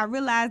really there, I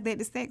realized that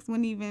the sex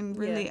wasn't even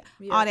really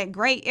all that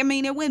great. I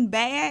mean, it wasn't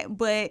bad,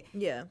 but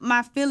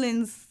my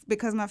feelings,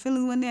 because my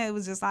feelings weren't there, it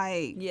was just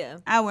like,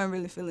 I wasn't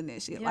really feeling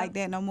that shit like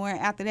that no more. And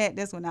after that,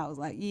 that's when I was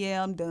like,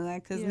 yeah, I'm done.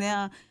 Because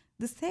now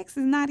the sex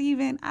is not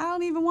even, I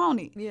don't even want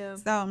it. Yeah.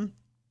 So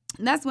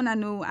that's when I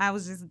knew I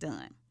was just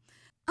done.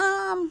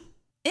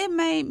 It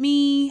made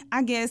me,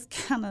 I guess,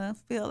 kind of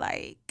feel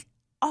like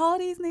all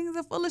these niggas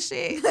are full of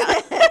shit.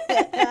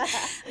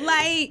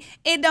 Like,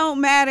 it don't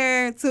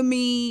matter to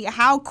me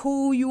how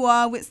cool you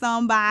are with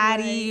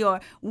somebody or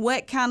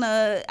what kind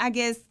of, I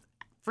guess,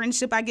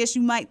 friendship I guess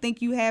you might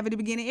think you have at the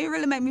beginning. It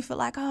really made me feel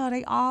like, oh,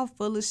 they all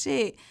full of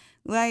shit.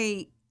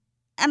 Like,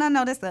 and I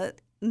know that's a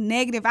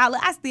negative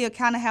outlook. I still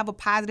kind of have a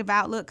positive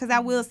outlook because I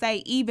will say,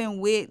 even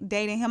with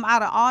dating him,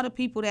 out of all the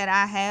people that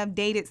I have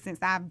dated since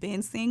I've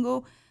been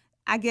single,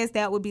 I guess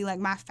that would be like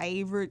my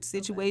favorite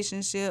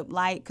situationship,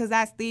 like, because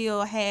I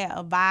still had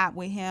a vibe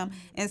with him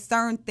and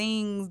certain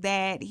things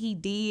that he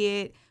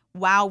did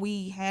while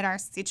we had our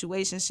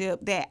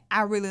situationship that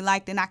I really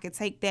liked, and I could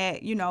take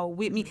that,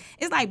 with me.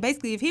 It's like,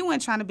 basically, if he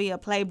wasn't trying to be a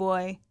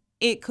playboy,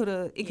 it could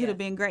have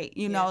been great,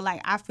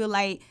 like, I feel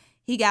like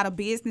he got a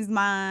business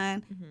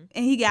mind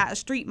and he got a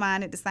street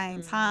mind at the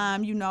same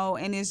time,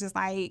 and it's just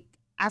like,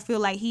 I feel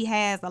like he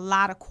has a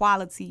lot of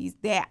qualities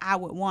that I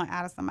would want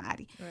out of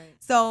somebody. Right.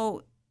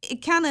 So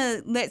it kind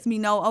of lets me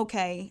know,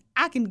 okay,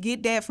 I can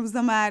get that from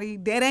somebody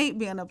that ain't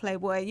being a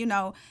playboy,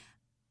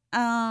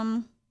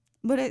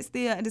 But it's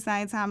still, at the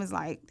same time, it's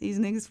like, these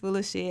niggas full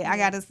of shit. I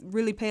got to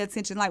really pay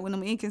attention, like, when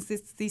them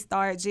inconsistencies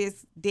start,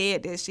 just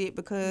dead that shit,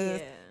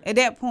 because at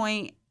that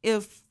point,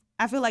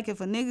 I feel like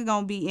if a nigga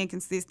gonna be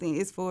inconsistent,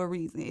 it's for a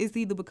reason. It's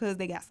either because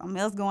they got something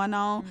else going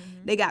on,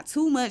 they got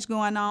too much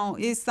going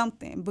on, it's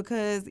something.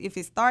 Because if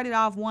it started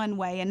off one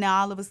way and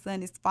now all of a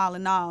sudden it's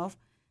falling off,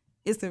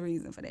 it's a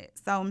reason for that.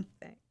 So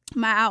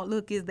my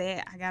outlook is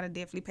that I gotta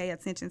definitely pay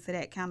attention to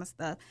that kind of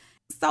stuff.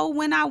 So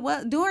when I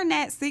was, during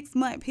that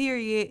 6-month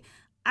period,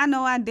 I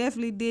know I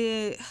definitely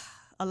did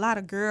a lot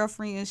of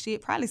girlfriend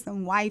shit, probably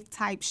some wife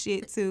type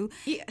shit too.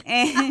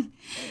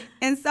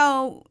 And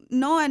so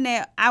knowing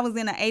that I was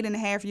in an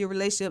 8.5-year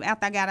relationship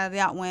after I got out of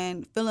that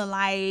one, feeling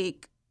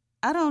like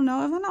I don't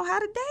know if I know how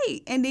to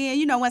date. And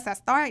then, once I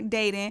start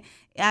dating,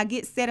 I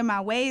get set in my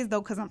ways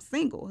though, because I'm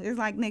single. It's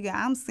like, nigga,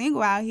 I'm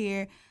single out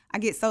here. I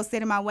get so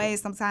set in my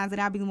ways sometimes that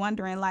I be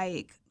wondering,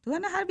 like, do I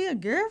know how to be a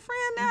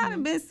girlfriend now?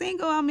 I've been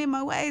single. I'm in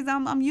my ways.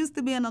 I'm used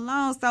to being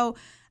alone. So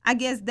I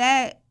guess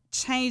that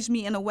changed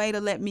me in a way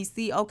to let me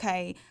see,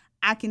 okay,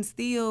 I can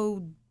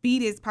still be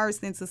this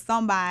person to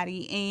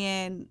somebody.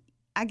 And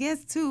I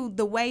guess, too,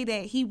 the way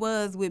that he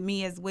was with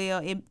me as well,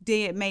 it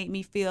did make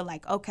me feel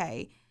like,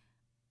 okay,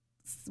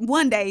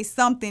 one day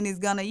something is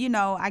gonna,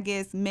 I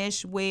guess,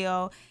 mesh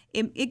well.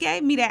 It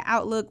gave me that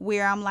outlook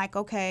where I'm like,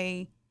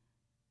 okay,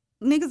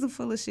 niggas are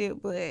full of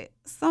shit, but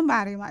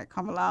somebody might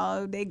come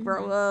along, they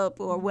grow up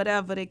or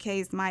whatever the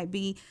case might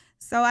be.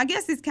 So I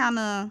guess it's kind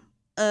of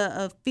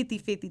a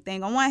 50-50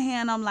 thing. On one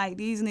hand, I'm like,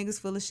 these niggas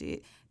full of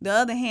shit. The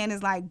other hand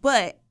is like,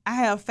 but I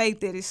have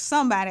faith that it's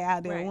somebody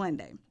out there one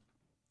day.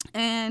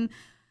 And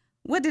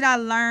what did I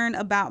learn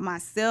about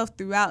myself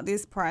throughout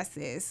this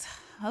process?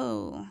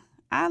 Oh,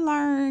 I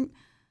learned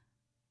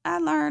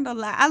a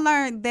lot. I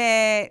learned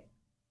that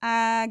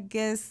I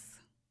guess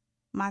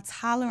my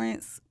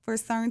tolerance for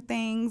certain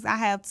things, I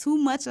have too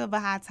much of a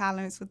high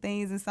tolerance for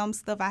things, and some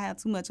stuff I have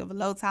too much of a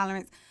low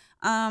tolerance.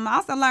 I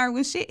also learned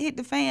when shit hit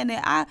the fan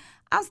that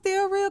I'm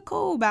still real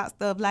cool about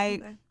stuff.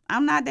 Like,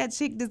 I'm not that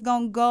chick that's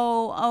gonna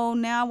go, oh,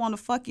 now I want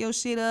to fuck your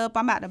shit up.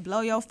 I'm about to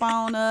blow your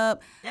phone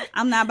up.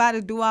 I'm not about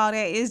to do all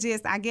that. It's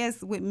just, I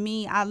guess with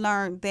me, I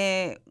learned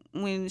that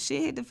when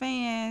shit hit the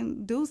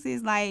fan,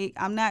 deuces, like,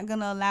 I'm not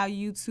gonna allow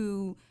you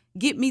to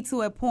get me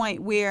to a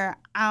point where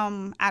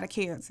I'm out of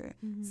character.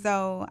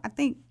 So I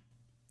think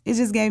it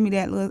just gave me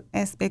that little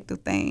aspect of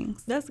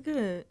things. That's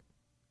good.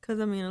 Because,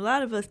 I mean, a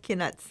lot of us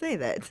cannot say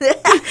that.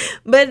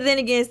 But then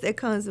again, that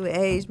comes with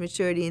age,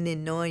 maturity, and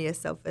then knowing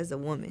yourself as a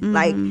woman.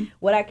 Like,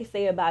 what I can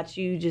say about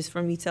you, just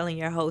from you telling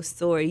your whole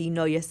story, you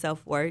know your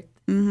self-worth.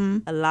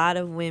 A lot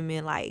of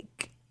women,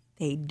 like,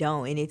 they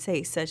don't. And it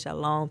takes such a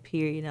long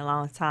period, a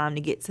long time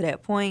to get to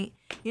that point.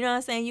 You know what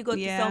I'm saying? You go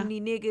through so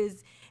many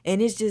niggas, and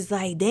it's just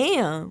like,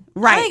 damn,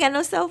 I ain't got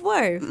no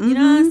self-worth. You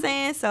know what I'm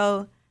saying?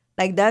 So,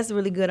 like, that's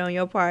really good on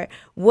your part.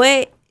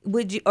 What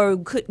would you, or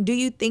do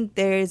you think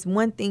there's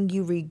one thing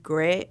you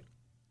regret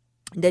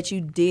that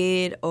you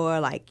did, or,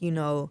 like,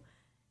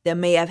 that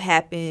may have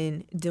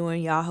happened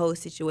during y'all whole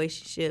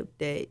situationship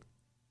that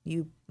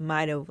you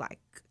might have like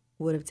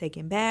would have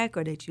taken back,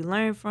 or that you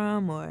learned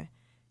from, or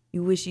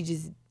you wish you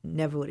just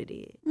never would have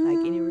did? Like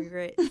any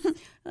regrets?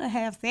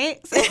 Have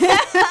sex.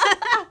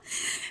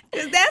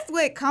 Because that's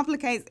what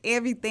complicates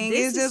everything.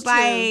 This It's is just true.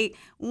 like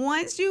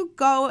once you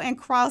go and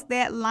cross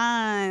that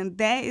line,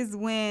 that is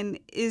when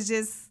it's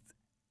just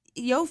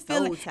your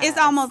feeling. Soul It's ties.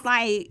 almost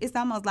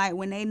like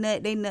when they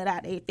nut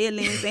out their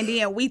feelings, and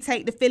then we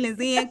take the feelings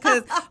in.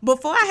 Because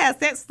before I have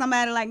sex with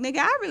somebody, like, nigga,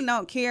 I really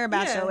don't care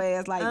about Yeah. your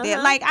ass like that.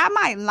 Uh-huh. Like, I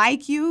might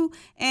like you,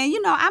 and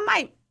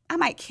I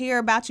might care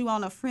about you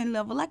on a friend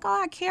level, like,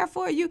 oh, I care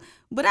for you,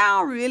 but I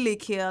don't really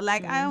care.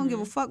 Like, I don't give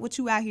a fuck what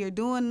you out here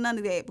doing, none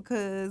of that,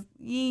 because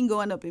you ain't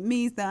going up in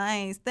me, so I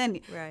ain't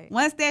studying. Right.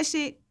 Once that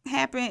shit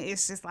happen,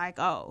 it's just like,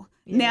 oh,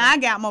 Yeah. now I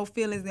got more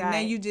feelings, and now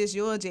Right.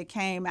 yours just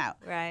came out.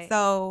 Right.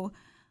 So,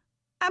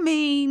 I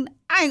mean,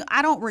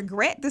 I don't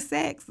regret the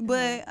sex,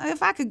 but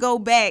if I could go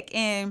back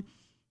and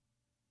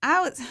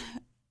I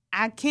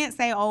can't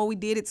say, oh, we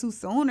did it too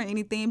soon or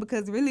anything,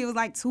 because really it was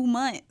like 2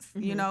 months,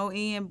 you know,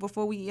 and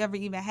before we ever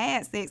even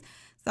had sex.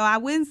 So I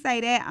wouldn't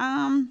say that.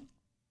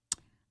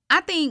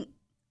 I think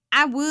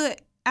I would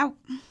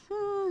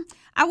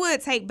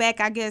take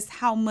back, I guess,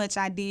 how much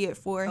I did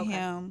for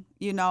him.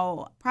 You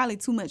know, probably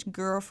too much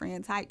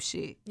girlfriend type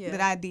shit that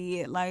I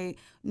did. Like,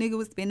 nigga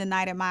would spend the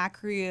night at my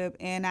crib,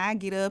 and I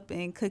get up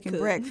and cooking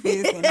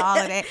breakfast and all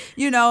of that.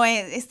 You know,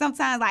 and it's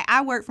sometimes, like,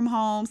 I work from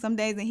home some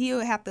days, and he'll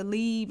have to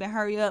leave and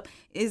hurry up.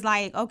 It's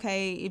like,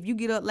 okay, if you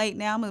get up late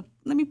now,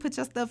 let me put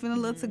your stuff in a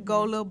little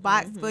to-go little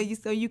box for you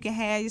so you can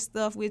have your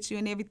stuff with you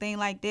and everything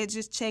like that.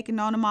 Just checking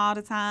on him all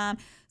the time.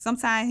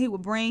 Sometimes he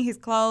would bring his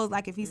clothes,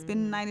 like if he's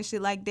spending the night and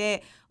shit like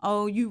that.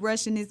 Oh, you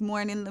rushing this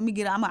morning, I'm going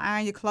to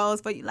iron your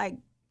clothes for you. Like,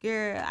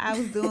 girl, I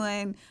was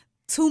doing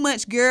too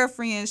much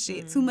girlfriend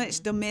shit, too much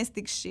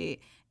domestic shit.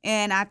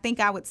 And I think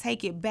I would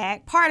take it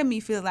back. Part of me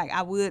feels like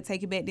I would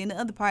take it back. Then the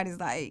other part is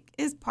like,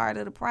 it's part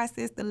of the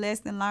process, the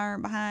lesson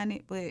learned behind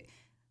it. But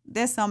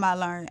that's something I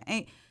learned.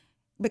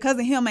 Because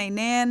of him, ain't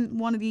nan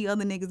one of these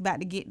other niggas about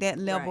to get that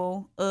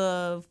level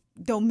of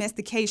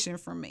domestication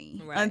from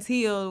me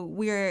until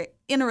we're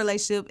in a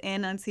relationship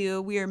and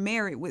until we're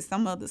married with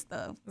some other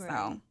stuff.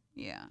 So,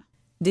 yeah.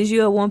 Did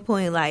you at one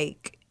point,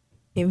 like,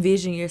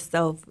 envision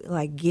yourself,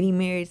 like, getting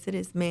married to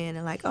this man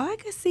and, like, oh, I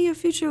could see a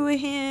future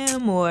with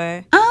him?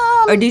 Or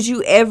did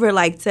you ever,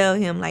 like, tell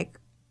him, like,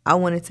 I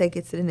want to take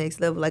it to the next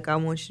level, like, I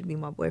want you to be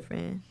my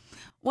boyfriend?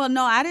 Well,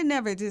 no, I didn't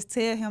ever just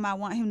tell him I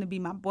want him to be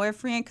my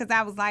boyfriend, because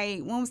I was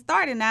like, when we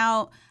starting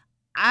out,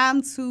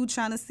 I'm too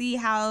trying to see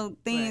how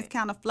things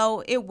kind of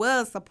flow. It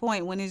was a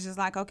point when it's just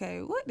like,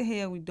 okay, what the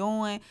hell we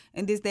doing?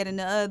 And this, that, and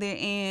the other.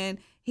 And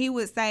he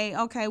would say,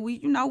 okay,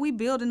 we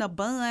building a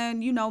bond,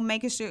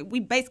 making sure we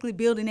basically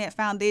building that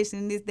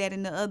foundation, this, that,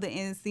 and the other,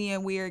 and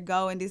seeing where it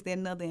go, and this, that,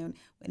 and the other. And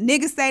when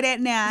niggas say that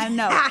now, I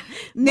know.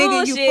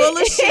 Nigga, you full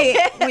of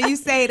shit when you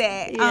say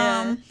that.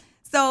 Yeah.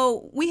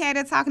 So we had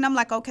that talk, and I'm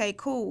like, okay,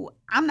 cool.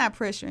 I'm not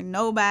pressuring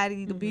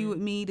nobody to be with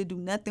me, to do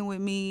nothing with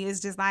me.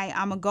 It's just like,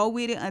 I'm going to go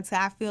with it until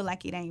I feel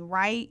like it ain't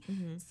right.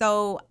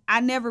 So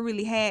I never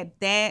really had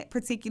that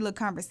particular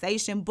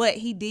conversation, but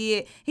he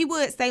did. He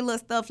would say little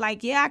stuff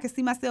like, yeah, I can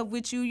see myself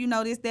with you,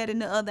 this, that,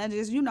 and the other. I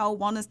just,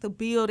 want us to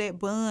build that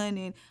bond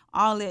and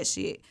all that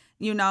shit.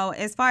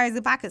 As far as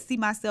if I could see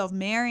myself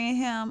marrying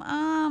him,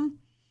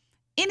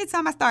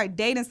 anytime I start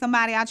dating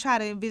somebody, I try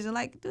to envision,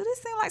 like, do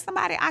this seem like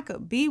somebody I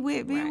could be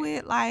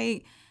with,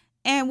 like,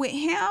 and with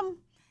him,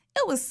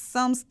 it was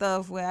some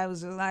stuff where I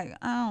was just like,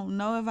 I don't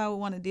know if I would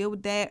want to deal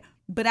with that,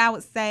 but I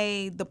would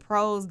say the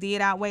pros did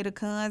outweigh the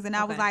cons, and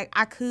I was like,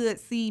 I could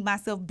see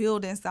myself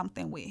building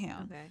something with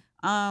him.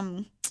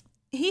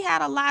 He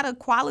had a lot of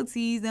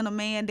qualities in a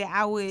man that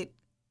I would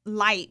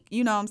like,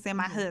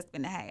 my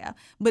husband to have.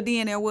 But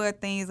then there were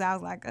things I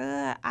was like,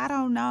 I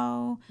don't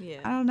know.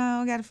 I don't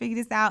know. Got to figure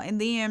this out. And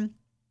then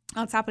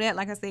on top of that,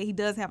 like I said, he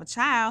does have a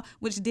child,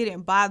 which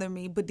didn't bother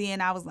me. But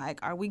then I was like,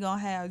 are we going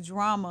to have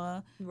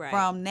drama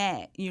from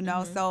that?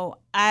 So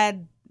I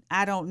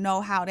don't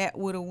know how that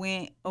would have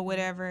went or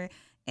whatever.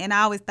 And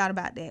I always thought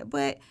about that.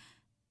 But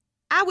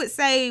I would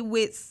say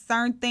with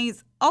certain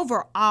things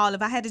overall,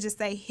 if I had to just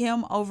say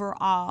him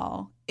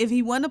overall, if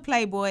he wasn't a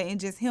playboy and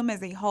just him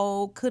as a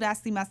whole, could I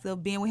see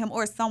myself being with him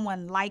or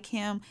someone like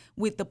him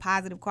with the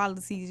positive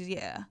qualities?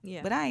 Yeah.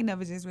 But I ain't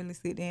never just really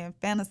sit there and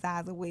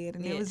fantasize a wedding.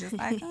 And it was just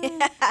like,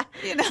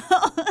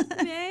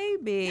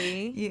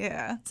 Maybe.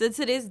 Yeah. So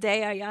to this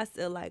day, are y'all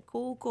still like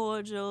cool,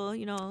 cordial,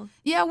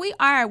 Yeah, we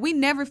are. We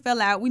never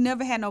fell out. We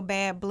never had no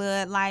bad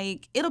blood.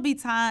 Like,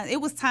 it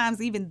was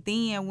times even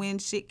then when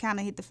shit kind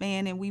of hit the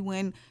fan and we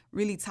weren't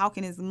really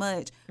talking as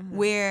much,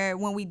 where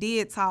when we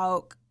did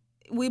talk,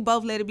 we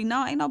both let it be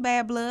known, ain't no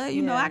bad blood.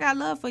 You know, I got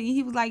love for you.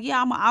 He was like,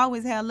 yeah, I'ma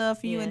always have love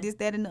for you and this,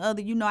 that, and the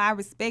other. You know, I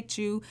respect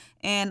you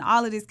and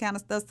all of this kind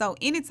of stuff. So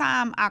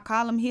anytime I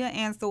call him, he'll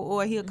answer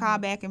or he'll call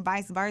back and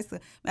vice versa.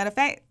 Matter of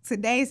fact,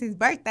 today's his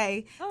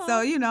birthday.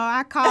 So, you know,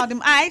 I called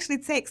him. I actually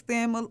texted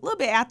him a little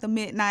bit after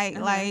midnight,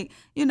 like,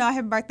 you know,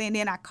 happy birthday. And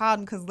then I called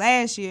him because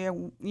last year,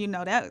 you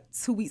know, that was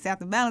 2 weeks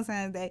after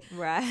Valentine's Day.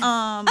 Right.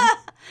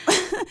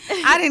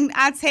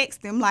 I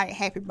texted him like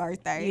happy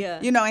birthday.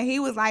 Yeah. You know, and he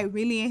was like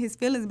really in his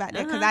feelings about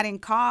that because I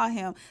didn't call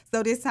him.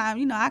 So this time,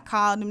 you know, I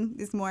called him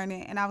this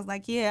morning and I was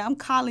like, yeah, I'm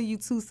calling you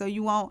too so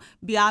you won't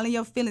be all in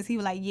your feelings. He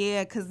was like,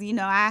 yeah, because, you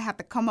know, I have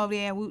to come over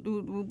there and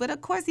woo. But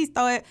of course he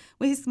started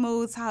with his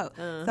smooth talk.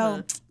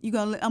 So I'm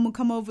gonna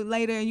come over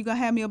later and you gonna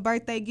have me a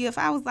birthday gift.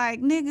 I was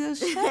like, nigga,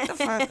 shut the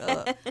fuck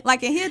up.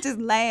 Like, and he'll just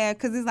laugh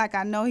because it's like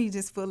I know he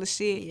just full of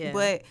shit. Yeah.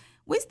 But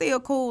we still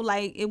cool.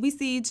 Like, if we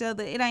see each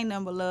other, it ain't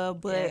nothing but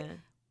love. But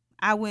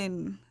I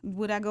wouldn't.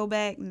 Would I go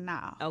back?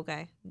 Nah.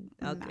 Okay.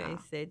 Nah.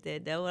 Said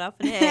that. That's what I'm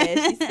finna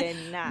ask. She said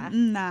nah.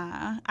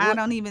 Nah. I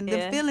don't even.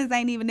 The feelings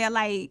ain't even there.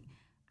 Like,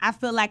 I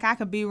feel like I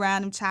could be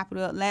around him, chop it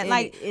up.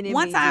 Like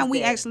one time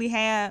we actually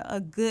had a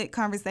good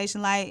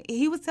conversation. Like,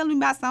 he was telling me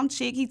about some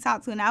chick he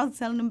talked to, and I was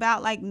telling him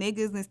about like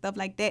niggas and stuff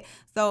like that.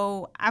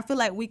 So I feel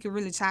like we could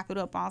really chop it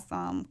up on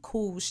some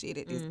cool shit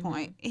at this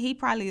point. He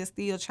probably will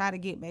still try to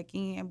get back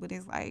in, but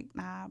it's like,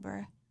 nah,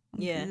 bro. I'm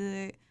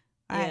good.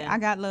 I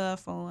got love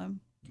for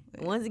him.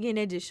 But once again,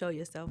 that just show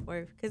your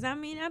self-worth. Because, I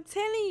mean, I'm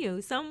telling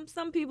you,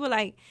 some people,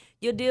 like,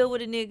 you'll deal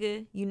with a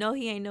nigga, you know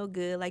he ain't no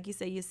good. Like you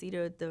say, you see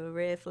the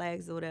red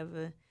flags or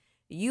whatever.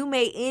 You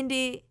may end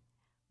it,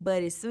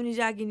 but as soon as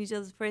y'all get in each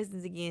other's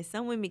presence again,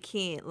 some women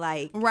can't,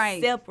 like,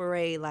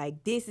 separate,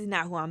 like, this is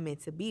not who I'm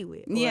meant to be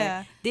with.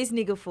 Or, this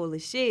nigga full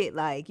of shit.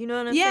 Like, you know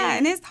what I'm saying? Yeah,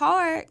 and it's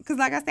hard. Because,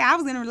 like I said, I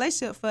was in a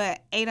relationship for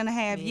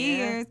 8.5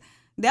 years.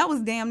 That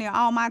was damn near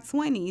all my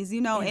 20s, you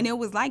know, and it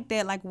was like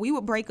that. Like, we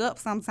would break up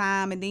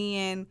sometime and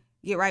then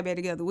get right back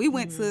together. We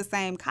went to the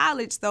same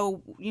college,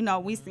 so, you know,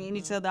 we seen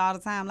each other all the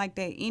time like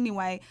that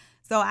anyway.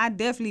 So I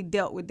definitely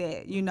dealt with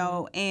that, you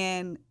know,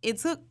 and it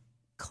took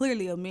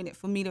clearly a minute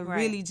for me to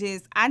really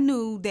just, I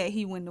knew that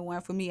he wasn't the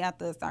one for me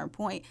after a certain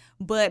point,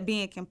 but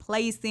being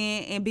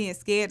complacent and being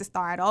scared to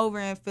start over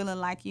and feeling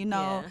like, you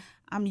know,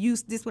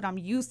 this what I'm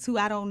used to.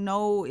 I don't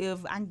know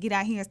if I can get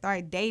out here and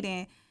start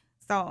dating.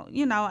 So,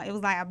 you know, it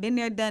was like I've been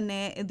there, done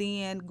that, and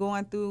then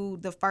going through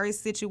the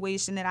first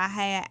situation that I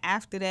had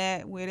after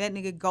that where that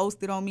nigga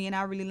ghosted on me and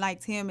I really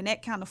liked him, and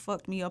that kind of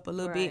fucked me up a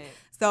little bit.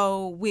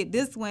 So with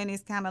this one,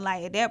 it's kind of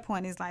like at that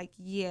point, it's like,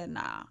 yeah,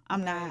 nah,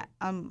 I'm not.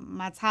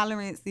 My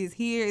tolerance is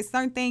here. It's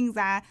certain things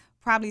I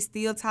probably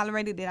still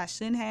tolerated that I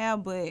shouldn't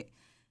have, but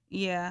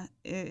yeah,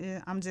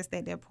 I'm just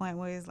at that point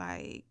where it's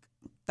like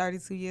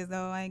 32 years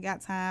old. I ain't got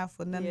time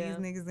for none of these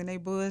niggas and they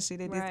bullshit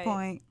at this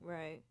point.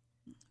 Right.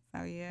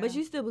 So, yeah. But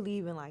you still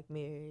believe in, like,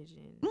 marriage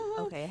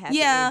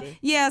and,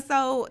 Yeah,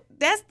 so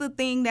that's the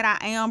thing that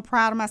I am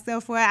proud of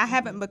myself for. I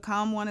haven't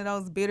become one of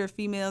those bitter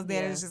females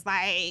that is just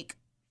like,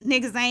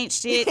 niggas ain't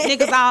shit.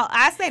 Niggas all,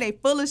 I say they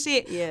full of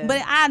shit,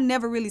 but I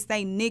never really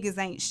say niggas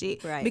ain't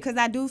shit. Right. Because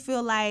I do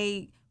feel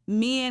like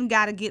men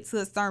got to get to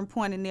a certain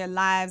point in their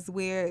lives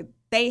where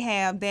they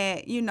have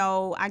that, you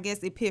know, I guess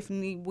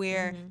epiphany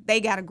where they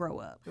got to grow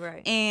up.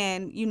 Right.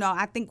 And, you know,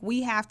 I think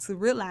we have to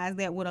realize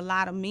that with a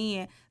lot of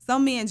men,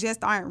 some men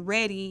just aren't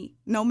ready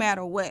no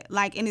matter what.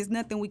 Like, and there's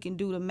nothing we can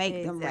do to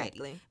make them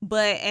ready.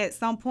 But at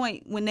some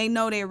point, when they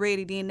know they're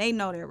ready, then they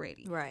know they're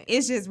ready. Right.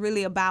 It's just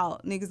really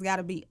about niggas got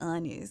to be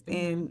honest.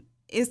 And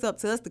it's up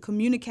to us to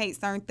communicate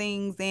certain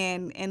things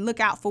and look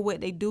out for what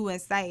they do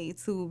and say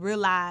to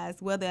realize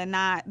whether or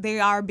not they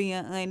are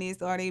being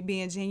honest or they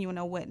being genuine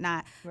or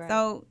whatnot. Right.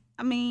 So,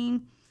 I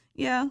mean,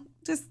 yeah,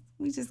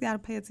 we just got to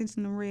pay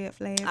attention to red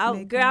flags.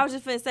 Oh, girl, I was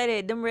just finna say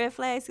that, them red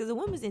flags, because a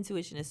woman's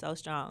intuition is so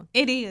strong.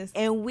 It is.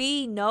 And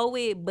we know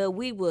it, but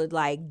we would,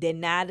 like,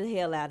 deny the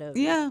hell out of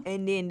it. Yeah.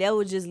 And then that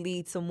would just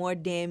lead to more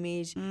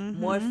damage,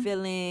 more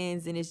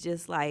feelings, and it's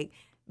just like,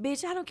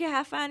 bitch, I don't care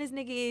how fine this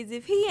nigga is.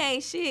 If he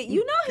ain't shit,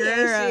 you know he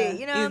ain't shit.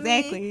 You know what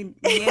I mean?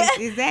 Yes,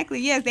 exactly.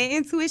 Yes, that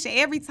intuition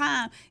every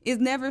time is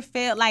never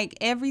felt like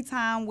every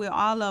time with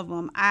all of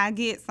them. I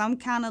get some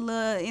kind of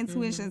little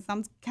intuition,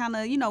 some kind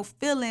of, you know,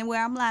 feeling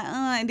where I'm like,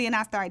 and then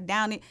I start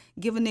down it,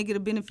 give a nigga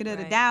the benefit of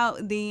the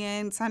doubt,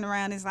 then turn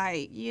around, it's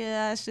like,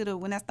 yeah, I should have.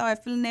 When I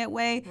started feeling that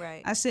way,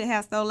 I should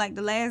have. So, like,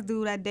 the last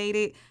dude I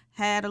dated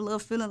had a little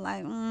feeling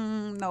like,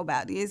 know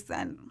about this.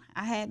 And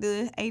I had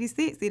the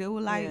 86 it. It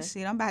was like,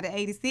 shit, I'm about to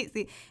 86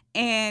 it.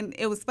 And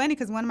it was funny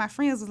because one of my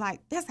friends was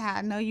like, that's how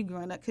I know you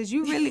growing up. Because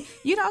you really,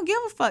 you don't give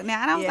a fuck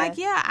now. And I was like,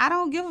 yeah, I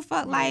don't give a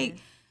fuck. Like,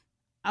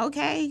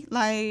 okay.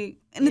 Like,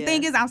 and the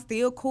thing is, I'm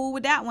still cool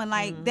with that one.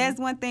 Like, that's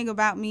one thing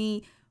about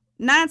me.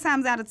 9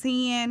 times out of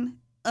 10,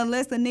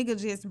 unless a nigga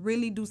just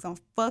really do some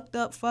fucked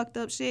up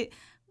shit,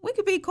 we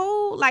could be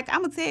cool. Like, I'm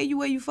going to tell you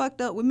where you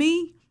fucked up with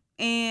me.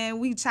 And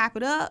we chop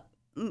it up.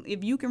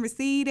 If you can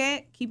receive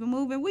that, keep it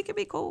moving, we can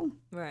be cool.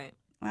 Right.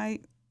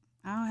 Like,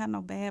 I don't have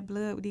no bad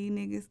blood with these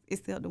niggas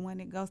except the one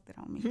that ghosted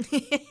on me.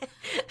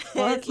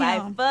 Fuck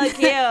him. Like, fuck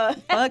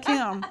him. Fuck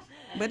him.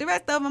 But the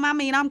rest of them, I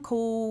mean, I'm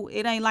cool.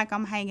 It ain't like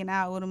I'm hanging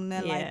out with them,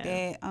 nothing like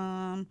Yeah.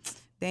 that.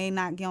 They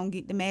not gonna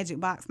get the magic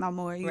box no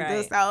more either.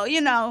 Right. So,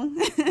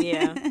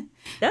 Yeah.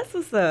 That's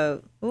what's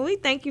up. Well, we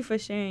thank you for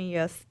sharing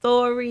your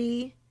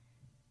story.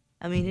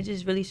 I mean, it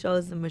just really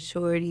shows the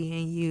maturity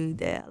in you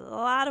that a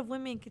lot of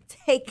women could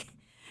take,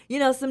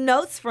 some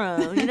notes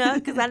from,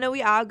 because I know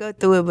we all go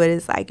through it, but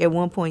it's like at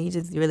one point you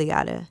just really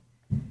got to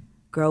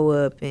grow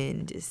up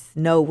and just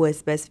know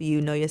what's best for you,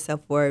 know your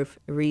self-worth,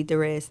 read the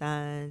red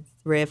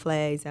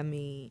flags, and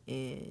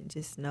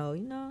just know,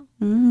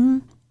 Mm-hmm.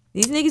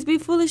 these niggas be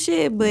full of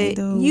shit, but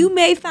do. you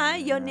may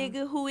find your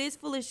nigga who is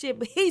full of shit,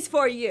 but he's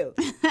for you.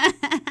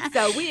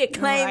 So we are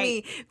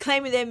claiming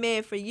that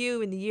man for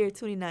you in the year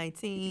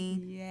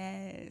 2019.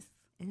 Yes.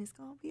 And it's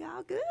going to be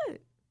all good.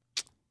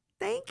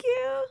 Thank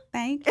you.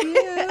 Thank you.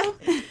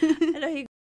 I know he